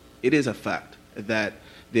if it is a fact that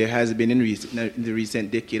there has been in the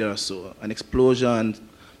recent decade or so an explosion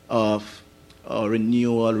of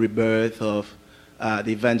renewal, rebirth of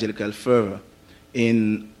the evangelical fervor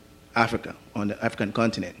in Africa, on the African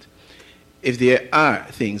continent. If there are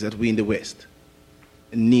things that we in the West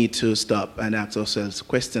need to stop and ask ourselves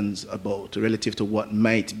questions about relative to what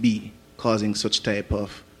might be causing such type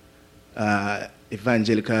of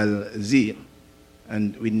evangelical zeal,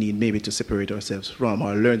 and we need maybe to separate ourselves from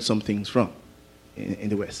or learn some things from in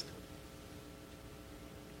the West.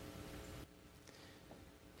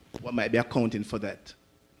 What might be accounting for that?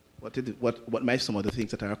 What might some of the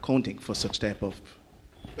things that are accounting for such type of...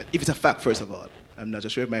 But if it's a fact, first of all, I'm not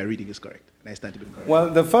just sure if my reading is correct, and I stand to be correct. Well,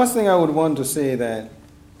 the first thing I would want to say that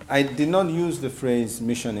I did not use the phrase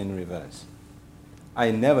mission in reverse.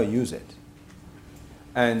 I never use it.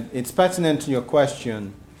 And it's pertinent to your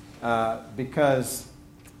question because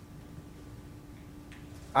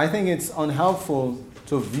I think it's unhelpful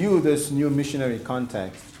to view this new missionary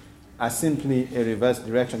context as simply a reverse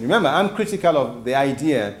direction. Remember, I'm critical of the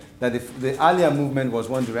idea that the earlier movement was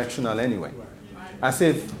one directional anyway. As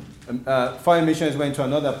if foreign missionaries went to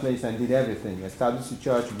another place and did everything, established the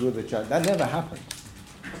church, grew the church. That never happened.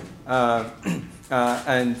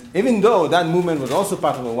 And even though that movement was also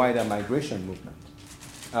part of a wider migration movement.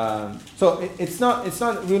 So it's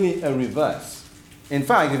not really a reverse. In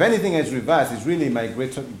fact, if anything is reversed, it's really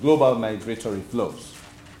global migratory flows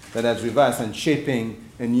that has reversed and shaping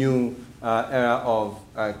a new era of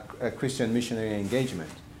Christian missionary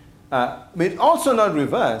engagement. But it's also not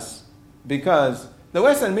reverse because the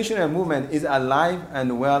Western missionary movement is alive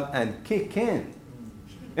and well and kicking.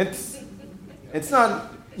 It's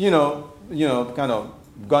not, kind of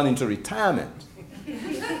gone into retirement.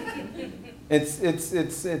 It's a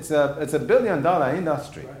 $1 billion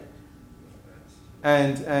industry,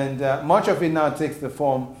 and much of it now takes the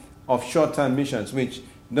form of short-term missions, which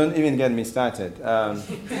don't even get me started.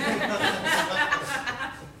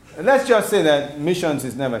 Let's just say that missions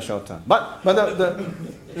is never short-term. But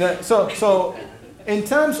so in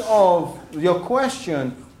terms of your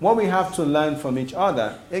question, what we have to learn from each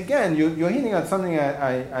other, again, you're hinting at something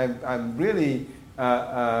I really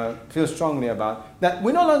feel strongly about, that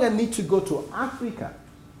we no longer need to go to Africa,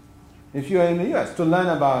 if you're in the U.S., to learn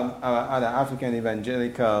about our other African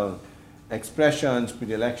evangelical expressions,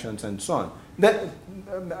 predilections, and so on.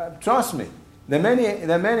 Trust me, there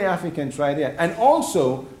are many Africans right here, and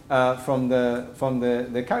also from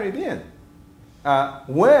the Caribbean,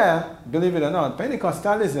 where, believe it or not,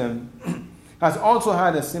 Pentecostalism has also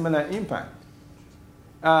had a similar impact.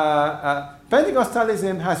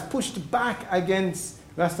 Pentecostalism has pushed back against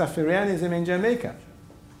Rastafarianism in Jamaica.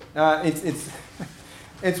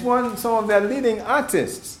 It's won some of their leading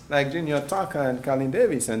artists like Junior Tucker and Colin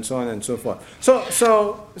Davis and so on and so forth.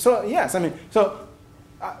 So yes, I mean,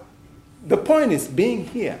 the point is being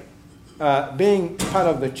here, being part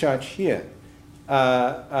of the church here,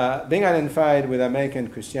 being identified with American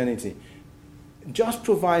Christianity, just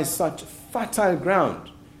provides such fertile ground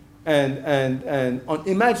and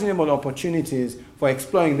unimaginable opportunities for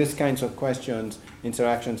exploring these kinds of questions,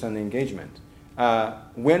 interactions, and engagement.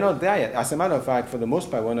 We're not there yet. As a matter of fact, for the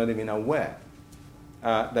most part, we're not even aware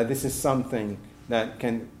that this is something that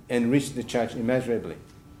can enrich the church immeasurably.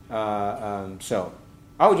 So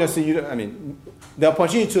I would just say, the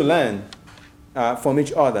opportunity to learn from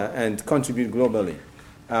each other and contribute globally.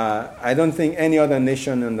 I don't think any other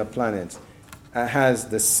nation on the planet has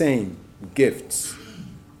the same gifts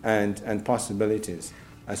and possibilities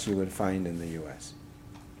as you would find in the U.S.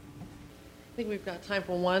 I think we've got time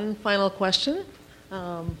for one final question.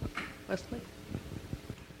 Wesley?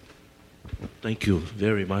 Thank you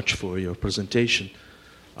very much for your presentation.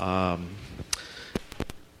 I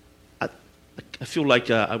feel like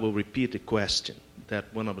I will repeat a question that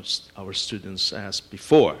one of our students asked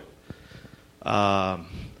before. But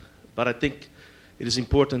I think it is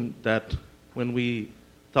important that when we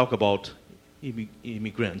talk about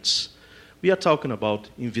immigrants, we are talking about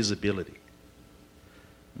invisibility.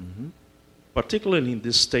 Mm-hmm. Particularly in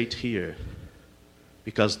this state here,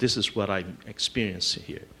 because this is what I'm experiencing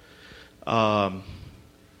here.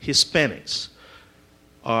 Hispanics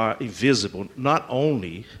are invisible not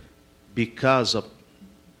only because of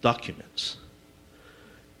documents,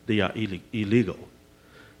 they are illegal,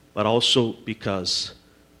 but also because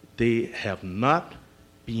they have not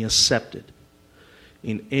been accepted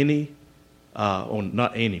in any, or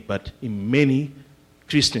not any, but in many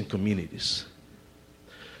Christian communities.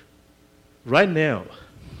 Right now,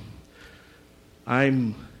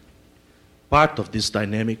 I'm part of this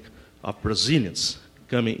dynamic of Brazilians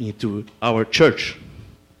coming into our church.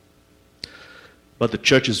 But the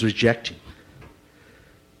church is rejecting.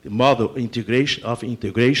 The model of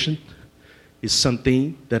integration is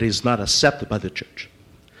something that is not accepted by the church.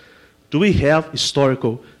 Do we have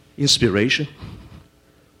historical inspiration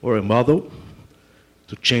or a model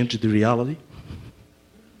to change the reality?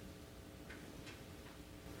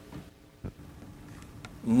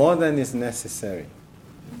 More than is necessary.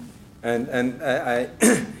 And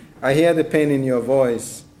I hear the pain in your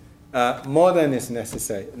voice. More than is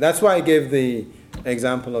necessary. That's why I gave the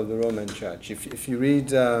example of the Roman Church. If you read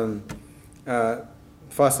 1st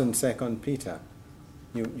and 2nd Peter,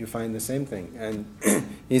 you find the same thing. And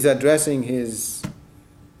he's addressing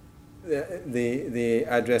the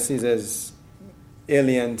addressees as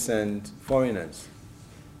aliens and foreigners.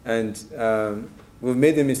 And we've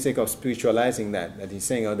made the mistake of spiritualizing that he's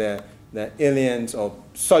saying, they're aliens or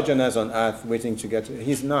sojourners on earth waiting to get to.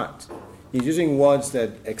 He's not. He's using words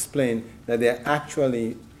that explain that they're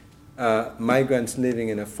actually migrants living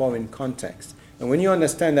in a foreign context. And when you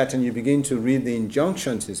understand that and you begin to read the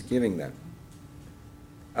injunctions he's giving them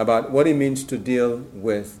about what it means to deal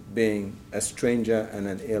with being a stranger and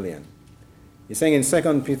an alien. He's saying in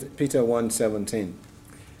 2 Peter 1:17,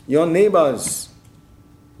 your neighbors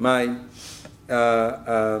might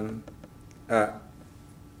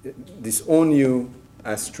disown you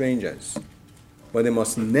as strangers, but they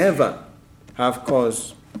must never have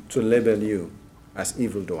cause to label you as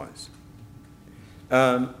evildoers.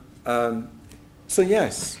 So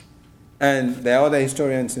yes, and there are other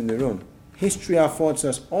historians in the room. History affords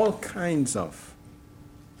us all kinds of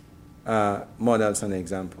models and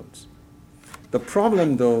examples. The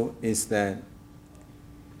problem, though, is that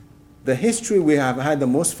the history we have had the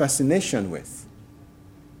most fascination with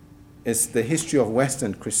is the history of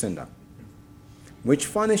Western Christendom, which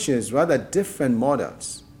furnishes rather different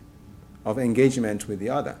models of engagement with the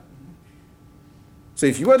other. So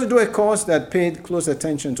if you were to do a course that paid close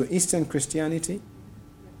attention to Eastern Christianity,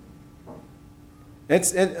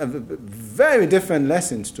 it's very different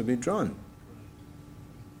lessons to be drawn.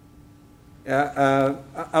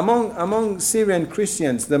 Among Syrian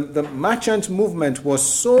Christians, the merchant movement was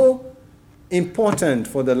so important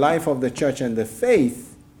for the life of the church and the faith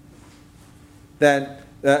that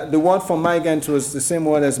the word for migrant was the same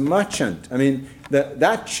word as merchant. I mean,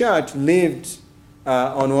 that church lived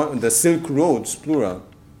on the Silk Roads, plural,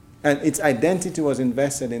 and its identity was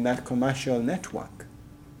invested in that commercial network.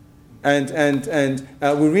 And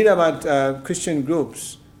we read about Christian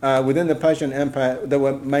groups within the Persian Empire. There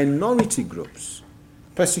were minority groups,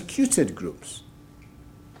 persecuted groups,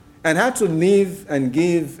 and had to live and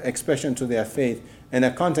give expression to their faith in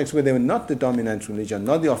a context where they were not the dominant religion,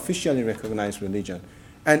 not the officially recognized religion.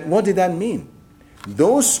 And what did that mean?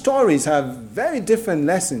 those stories have very different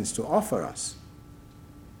lessons to offer us.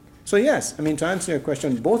 So yes, I mean, to answer your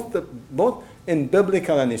question, both in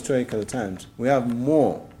biblical and historical times, we have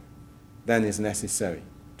more than is necessary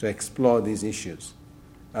to explore these issues.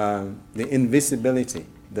 The invisibility,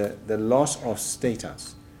 the loss of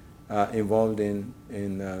status involved in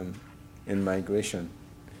migration,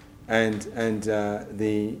 and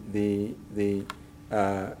the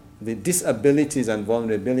disabilities and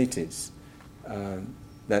vulnerabilities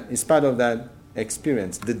that is part of that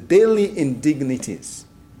experience, the daily indignities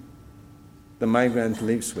the migrant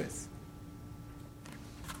lives with.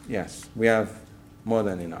 Yes, we have more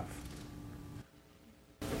than enough.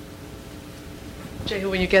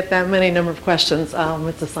 Jehu, when you get that many number of questions,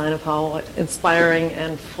 it's a sign of how inspiring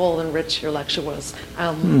and full and rich your lecture was.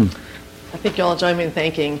 I think you all join me in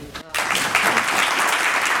thanking.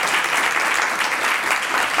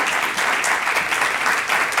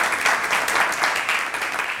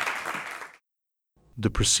 The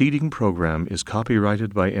preceding program is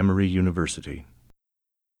copyrighted by Emory University.